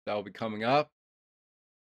know that that'll be coming up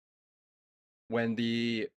when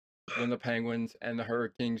the Penguins and the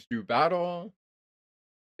Hurricanes do battle.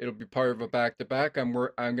 It'll be part of a back-to-back. I'm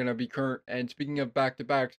going to be current. And speaking of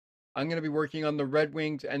back-to-backs, I'm going to be working on the Red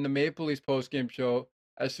Wings and the Maple Leafs post-game show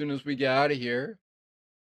as soon as we get out of here.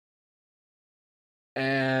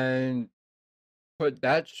 And put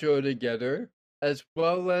that show together, as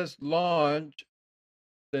well as launch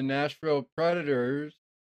the Nashville Predators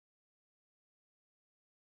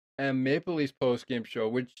and Maple Leafs post-game show,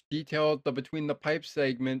 which detailed the Between the Pipes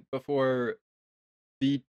segment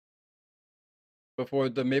the before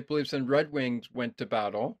the Maple Leafs and Red Wings went to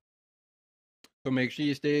battle. So make sure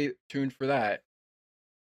you stay tuned for that.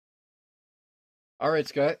 All right,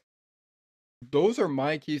 Scott. Those are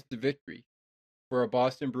my keys to victory for a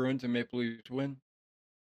Boston Bruins and Maple Leafs win.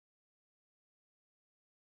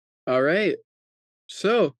 All right.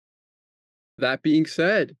 So, that being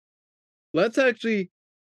said, let's actually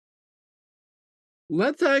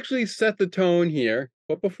set the tone here.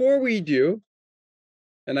 But before we do,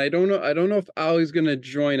 and I don't know if Ali's going to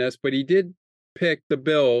join us, but he did pick the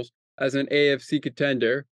Bills as an AFC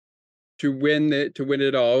contender to win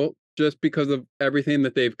it all, just because of everything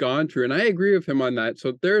that they've gone through. And I agree with him on that.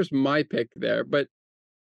 So there's my pick there. But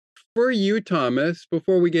for you, Thomas,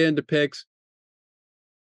 before we get into picks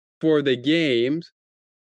for the games,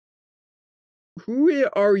 who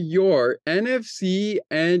are your NFC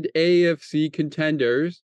and AFC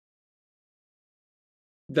contenders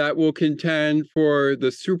that will contend for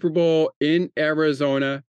the Super Bowl in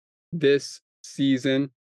Arizona this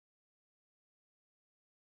season?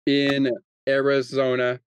 In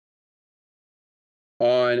Arizona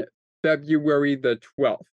on February the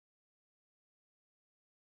 12th.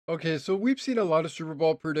 Okay, so we've seen a lot of Super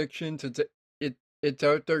Bowl predictions. It's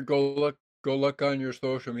out there. Go look on your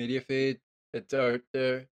social media feed. It's out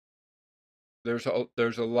there. There's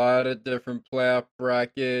a lot of different playoff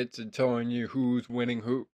brackets and telling you who's winning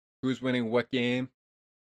what game.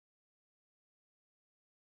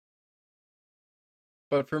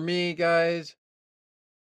 But for me, guys,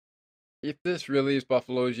 if this really is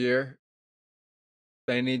Buffalo's year,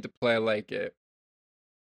 they need to play like it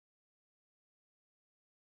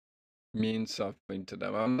means something to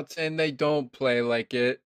them. I'm not saying they don't play like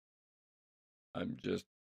it. I'm just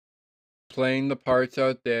playing the parts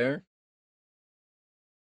out there.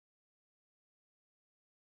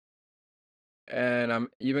 And I'm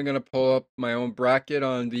even going to pull up my own bracket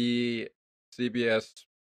on the CBS.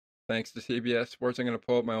 Thanks to CBS Sports, I'm going to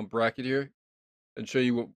pull up my own bracket here and show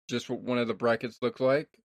you what one of the brackets looks like,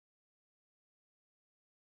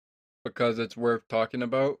 because it's worth talking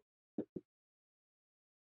about.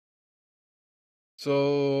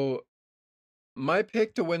 So my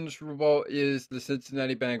pick to win the Super Bowl is the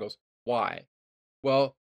Cincinnati Bengals. Why?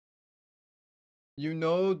 Well, you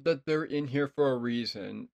know that they're in here for a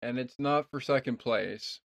reason, and it's not for second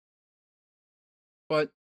place.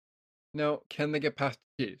 But now, can they get past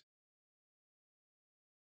the Chiefs?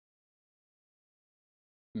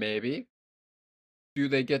 Maybe. Do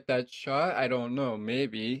they get that shot? I don't know.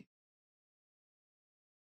 Maybe.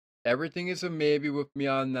 Everything is a maybe with me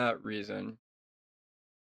on that reason.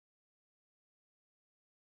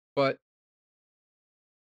 But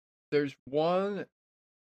there's one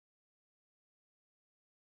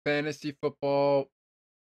fantasy football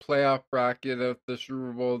playoff bracket of the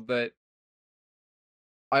Super Bowl that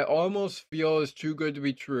I almost feel is too good to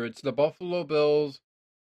be true. It's the Buffalo Bills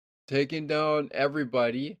taking down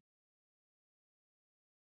everybody.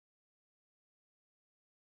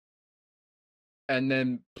 And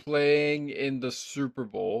then playing in the Super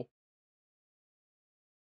Bowl.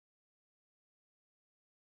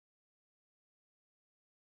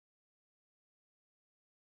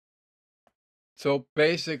 So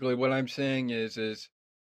basically what I'm saying is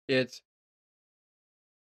it's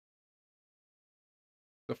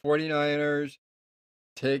the 49ers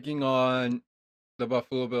taking on the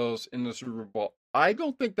Buffalo Bills in the Super Bowl. I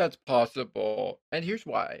don't think that's possible. And here's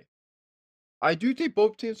why. I do think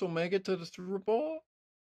both teams will make it to the Super Bowl,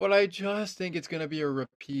 but I just think it's going to be a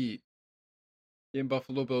repeat in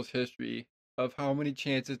Buffalo Bills history of how many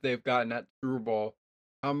chances they've gotten at Super Bowl,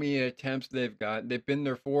 how many attempts they've got. They've been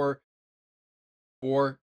there four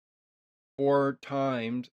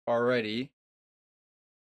times already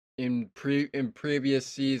in previous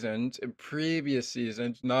seasons,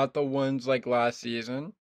 not the ones like last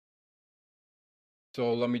season.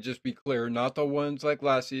 So let me just be clear, not the ones like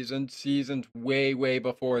last season, seasons way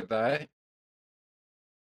before that.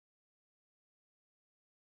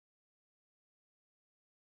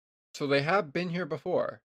 So they have been here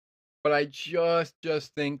before. But I just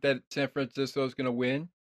think that San Francisco is going to win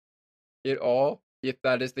it all if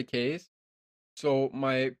that is the case. So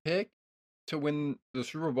my pick to win the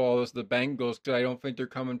Super Bowl is the Bengals, because I don't think they're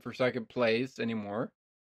coming for second place anymore.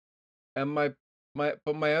 And my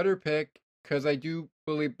other pick, because I do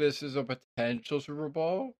believe this is a potential Super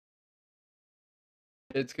Bowl,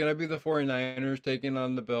 it's gonna be the 49ers taking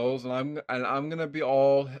on the Bills, and I'm gonna be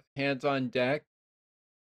all hands on deck,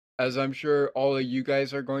 as I'm sure all of you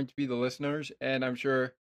guys are going to be, the listeners, and I'm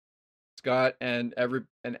sure Scott and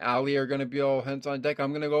Ali are gonna be all hands on deck.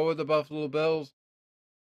 I'm gonna go with the Buffalo Bills.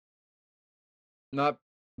 Not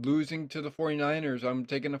losing to the 49ers. I'm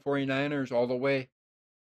taking the 49ers all the way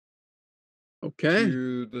Okay.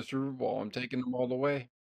 to the Super Bowl. I'm taking them all the way.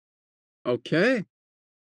 Okay.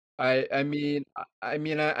 I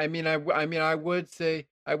would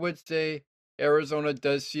say Arizona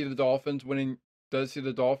does see the Dolphins coming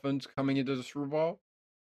into the Super Bowl,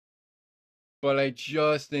 but I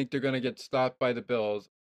just think they're gonna get stopped by the Bills.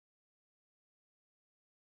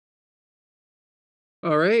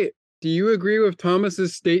 All right. Do you agree with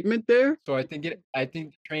Thomas's statement there? So I think the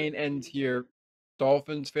train ends here.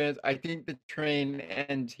 Dolphins fans, I think the train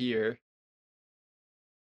ends here.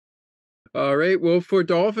 All right. Well, for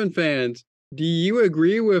Dolphin fans, do you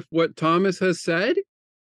agree with what Thomas has said?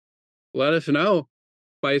 Let us know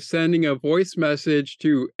by sending a voice message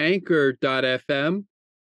to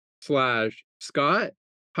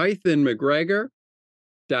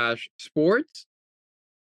anchor.fm/Scott-McGregor-sports.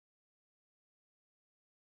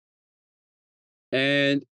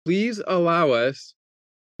 And please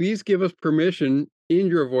give us permission in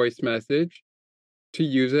your voice message to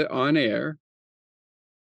use it on air.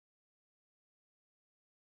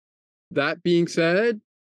 That being said,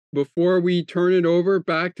 before we turn it over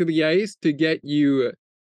back to the ice to get you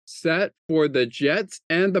set for the Jets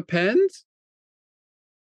and the Pens,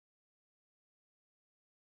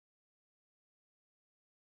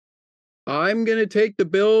 I'm going to take the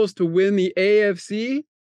Bills to win the AFC.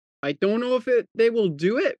 I don't know if they will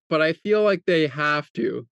do it, but I feel like they have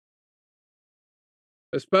to.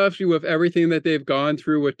 Especially with everything that they've gone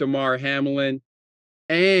through with Damar Hamlin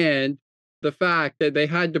and the fact that they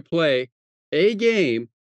had to play a game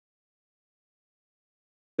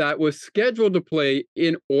that was scheduled to play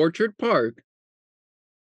in Orchard Park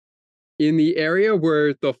in the area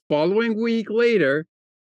where the following week later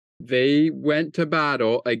they went to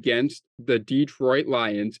battle against the Detroit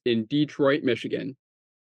Lions in Detroit, Michigan.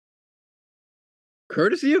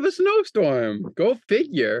 Courtesy of a snowstorm. Go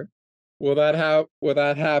figure. Will that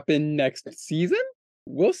happen next season?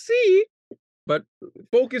 We'll see. But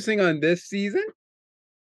focusing on this season,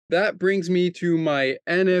 that brings me to my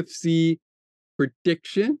NFC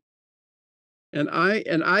prediction. And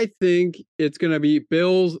I think it's going to be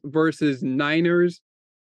Bills versus Niners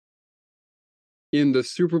in the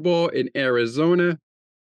Super Bowl in Arizona.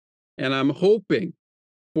 And I'm hoping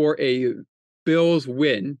for a Bills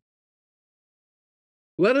win.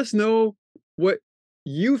 Let us know what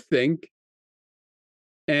you think.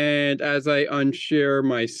 And as I unshare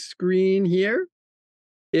my screen here,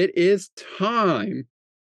 it is time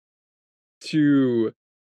to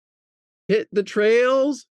hit the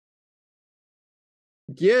trails,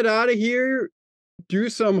 get out of here, do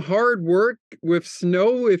some hard work with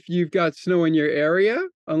snow if you've got snow in your area,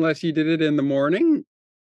 unless you did it in the morning.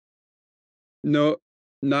 No,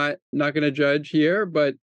 not going to judge here,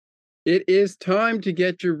 but it is time to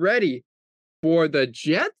get you ready for the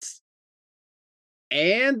Jets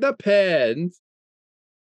and the Pens.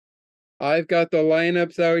 I've got the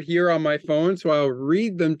lineups out here on my phone, so I'll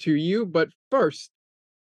read them to you. But first,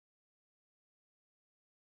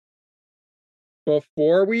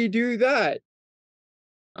 before we do that,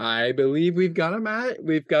 I believe we've got the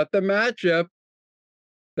matchup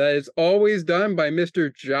that is always done by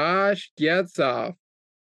Mr. Josh Getzoff.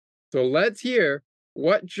 So let's hear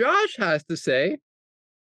what Josh has to say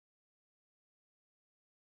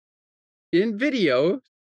in video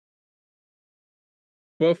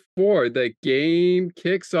before the game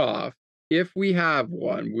kicks off. If we have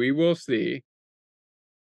one, we will see.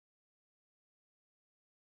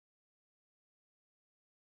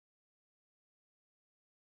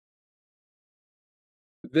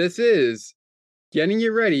 This is getting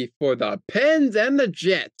you ready for the Pens and the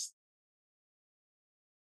Jets.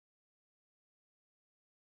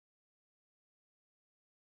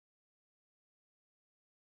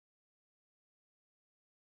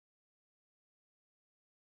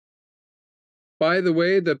 By the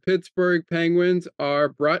way, the Pittsburgh Penguins are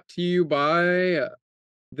brought to you by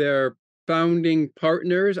their founding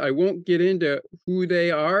partners. I won't get into who they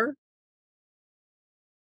are.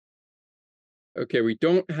 Okay, we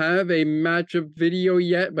don't have a matchup video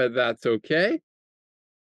yet, but that's okay.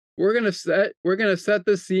 We're gonna set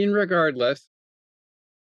the scene regardless.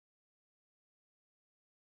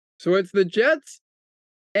 So it's the Jets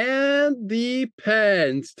and the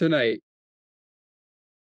Pens tonight.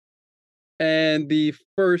 And the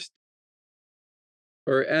forwards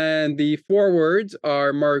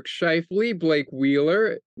are Mark Scheifele, Blake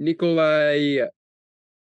Wheeler, Nicola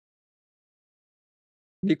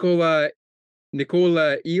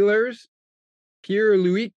Ehlers,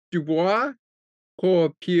 Pierre-Louis Dubois,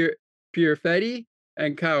 Cole Pierfetti,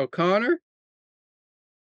 and Kyle Connor.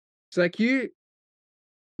 Saku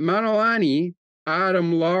Manolani,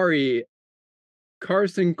 Adam Laurie,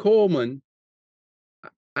 Carson Coleman,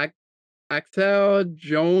 Axel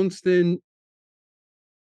Johnston,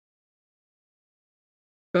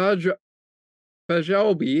 Fajelby,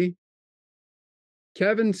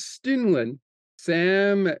 Kevin Stinlin,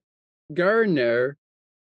 Sam Gardner.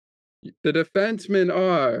 The defensemen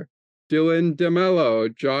are Dylan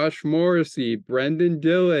DeMello, Josh Morrissey, Brendan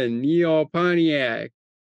Dillon, Neil Pontiac,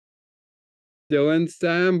 Dylan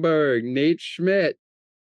Sandberg, Nate Schmidt,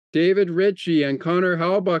 David Ritchie, and Connor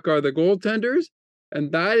Halbach are the goaltenders.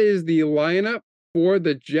 And that is the lineup for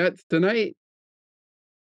the Jets tonight.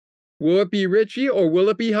 Will it be Ritchie or will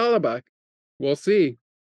it be Halbach? We'll see.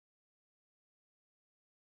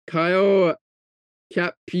 Kyle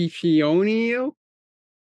Capicchionio.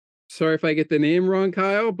 Sorry if I get the name wrong,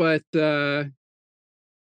 Kyle, but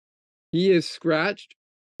he is scratched.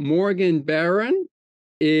 Morgan Barron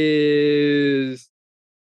is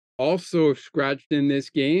also scratched in this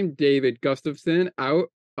game. David Gustafson out,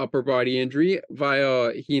 upper body injury.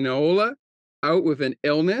 Via Hinola out with an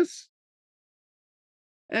illness.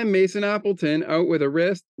 And Mason Appleton out with a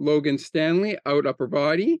wrist. Logan Stanley out, upper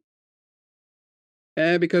body.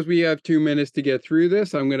 And because we have 2 minutes to get through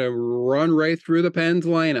this, I'm going to run right through the Pens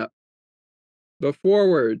lineup. The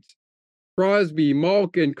forwards: Crosby,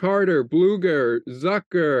 Malkin, Carter, Bluger,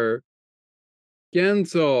 Zucker,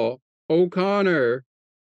 Gensel, O'Connor,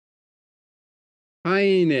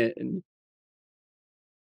 Heinen,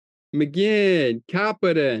 McGinn,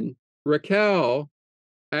 Kapanen, Raquel,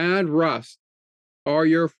 and Rust are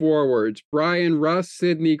your forwards. Brian Rust,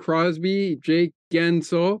 Sidney Crosby, Jake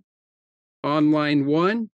Gensel on line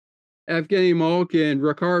 1. Evgeny Malkin,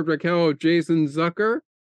 Ricard Raquel, Jason Zucker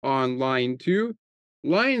on line 2.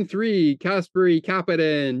 Line 3, Kasperi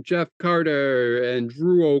Kapanen, Jeff Carter, and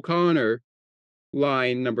Drew O'Connor.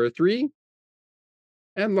 Line number 3.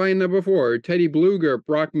 And line number 4, Teddy Bluger,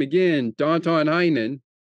 Brock McGinn, Danton Heinen.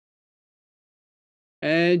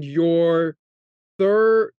 And your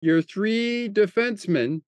 3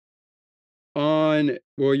 defensemen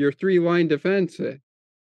your 3 line defense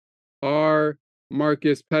are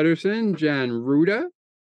Marcus Pettersson, Jan Ruda,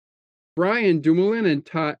 Brian Dumoulin,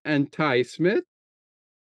 and Ty Smith,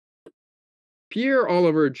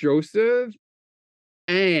 Pierre-Oliver Joseph,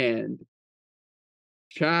 and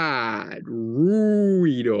Chad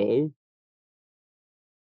Ruhwedel.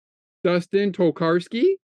 Dustin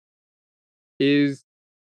Tokarski is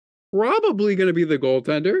probably going to be the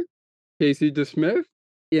goaltender. Casey DeSmith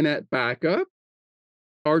in at backup.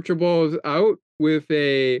 Archibald is out with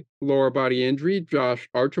a lower body injury. Josh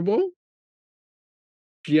Archibald.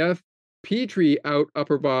 Jeff Petrie out,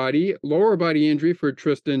 upper body. Lower body injury for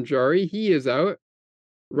Tristan Jarry. He is out.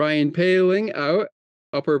 Ryan Paling out,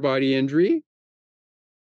 upper body injury.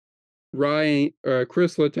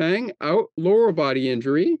 Chris Letang out, lower body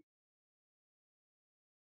injury.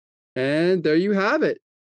 And there you have it.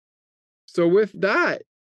 So with that,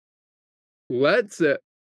 let's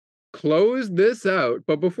close this out.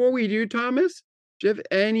 But before we do, Thomas, do you have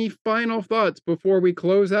any final thoughts before we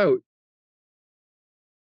close out?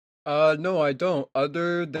 No, I don't.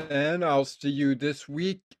 Other than I'll see you this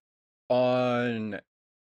week on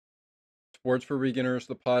Sports for Beginners,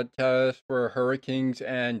 the podcast for Hurricanes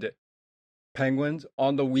and Penguins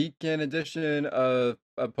on the weekend edition of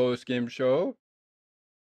a post-game show.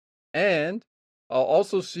 And I'll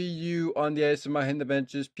also see you on the ice and behind the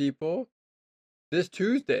benches, people, this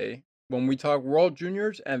Tuesday when we talk World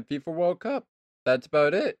Juniors and FIFA World Cup. That's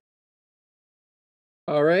about it.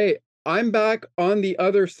 All right. I'm back on the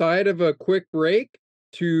other side of a quick break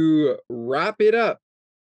to wrap it up.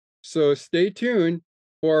 So stay tuned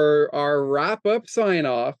for our wrap-up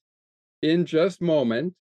sign-off in just a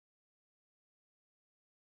moment.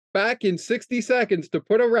 Back in 60 seconds to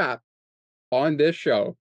put a wrap on this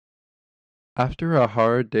show. After a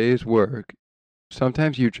hard day's work,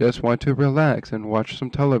 sometimes you just want to relax and watch some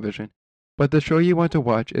television, but the show you want to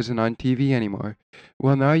watch isn't on TV anymore.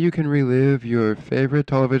 Well, now you can relive your favorite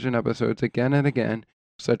television episodes again and again,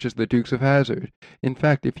 such as The Dukes of Hazzard. In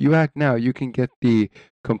fact, if you act now, you can get the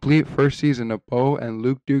complete first season of Bo and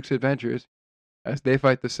Luke Duke's adventures as they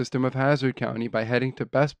fight the system of Hazzard County by heading to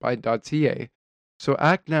bestbuy.ca. So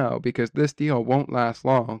act now, because this deal won't last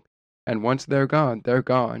long, and once they're gone, they're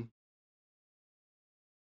gone.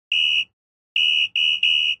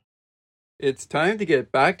 It's time to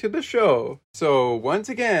get back to the show. So once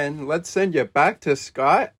again, let's send you back to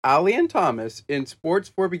Scott, Ali, and Thomas in Sports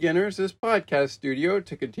for Beginners' podcast studio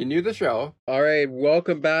to continue the show. All right,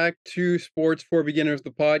 welcome back to Sports for Beginners, the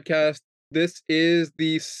podcast. This is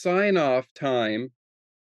the sign-off time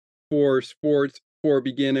for Sports for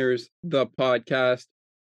Beginners, the podcast.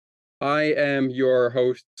 I am your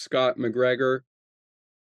host, Scott McGregor.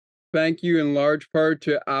 Thank you in large part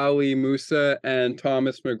to Ali Moosa and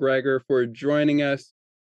Thomas McGregor for joining us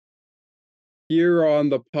here on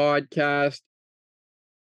the podcast,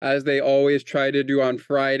 as they always try to do on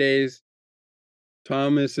Fridays.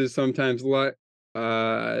 Thomas is sometimes never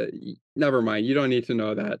mind, you don't need to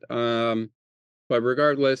know that. But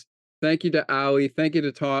regardless, thank you to Ali, thank you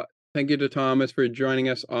to Thomas for joining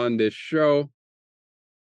us on this show.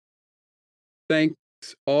 Thanks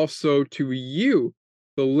also to you,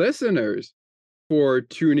 the listeners, for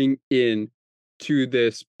tuning in to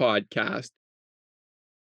this podcast.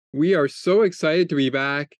 We are so excited to be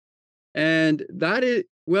back, and that is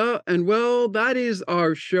that is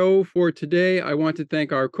our show for today. I want to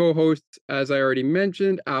thank our co-hosts, as I already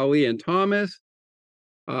mentioned, Ali and Thomas.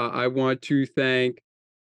 I want to thank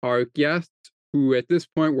our guests, who at this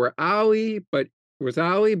point were Ali, but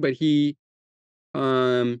he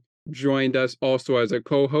joined us also as a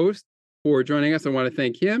co-host. For joining us, I want to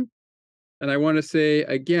thank him. And I want to say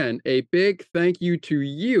again, a big thank you to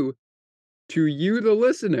you, the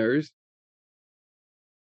listeners,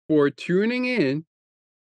 for tuning in,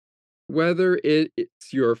 whether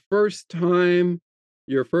it's your first time,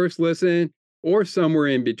 your first listen, or somewhere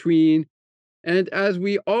in between. And as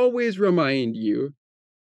we always remind you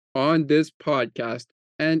on this podcast,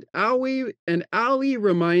 and Ali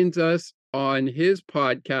reminds us on his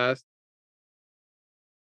podcast,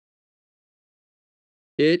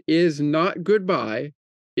 it is not goodbye,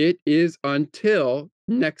 it is until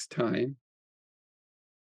next time.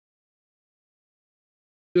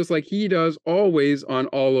 Just like he does always on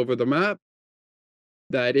All Over the Map,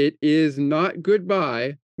 that it is not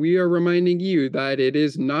goodbye. We are reminding you that it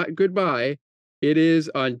is not goodbye, it is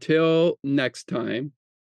until next time.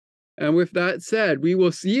 And with that said, we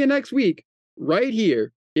will see you next week, right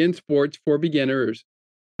here in Sports for Beginners.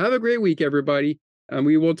 Have a great week, everybody, and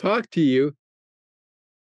we will talk to you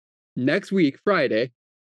next week, Friday.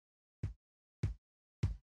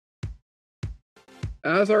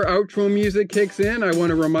 As our outro music kicks in, I want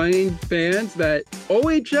to remind fans that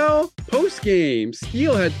OHL postgame,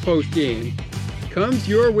 Steelhead postgame, comes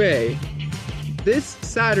your way this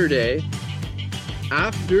Saturday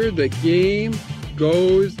after the game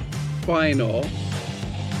goes final.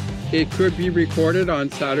 It could be recorded on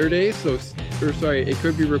Saturday, it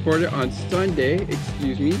could be recorded on Sunday,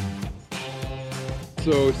 excuse me.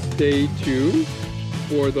 So stay tuned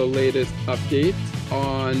for the latest updates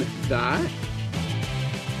on that.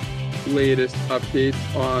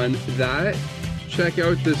 Check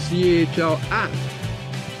out the CHL app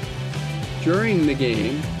during the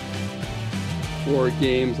game for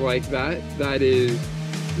games like that. That is,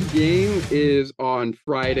 the game is on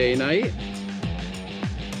Friday night,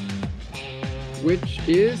 which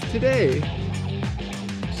is today.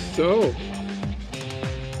 So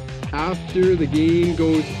after the game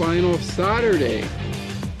goes final Saturday,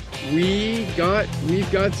 we've got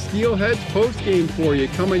Steelheads postgame for you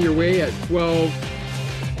coming your way at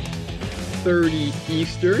 12:30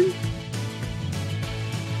 Eastern.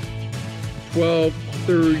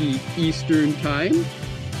 12:30 Eastern time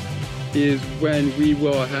is when we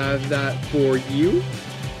will have that for you.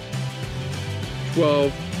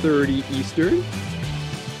 12:30 Eastern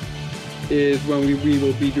is when we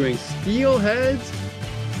will be doing Steelheads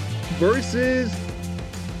versus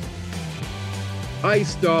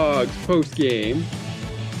Ice Dogs post-game.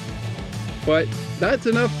 But that's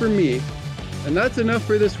enough for me, and that's enough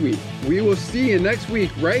for this week. We will see you next week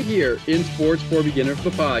right here in Sports for Beginners, the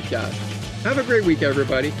podcast. Have a great week,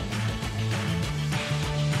 everybody.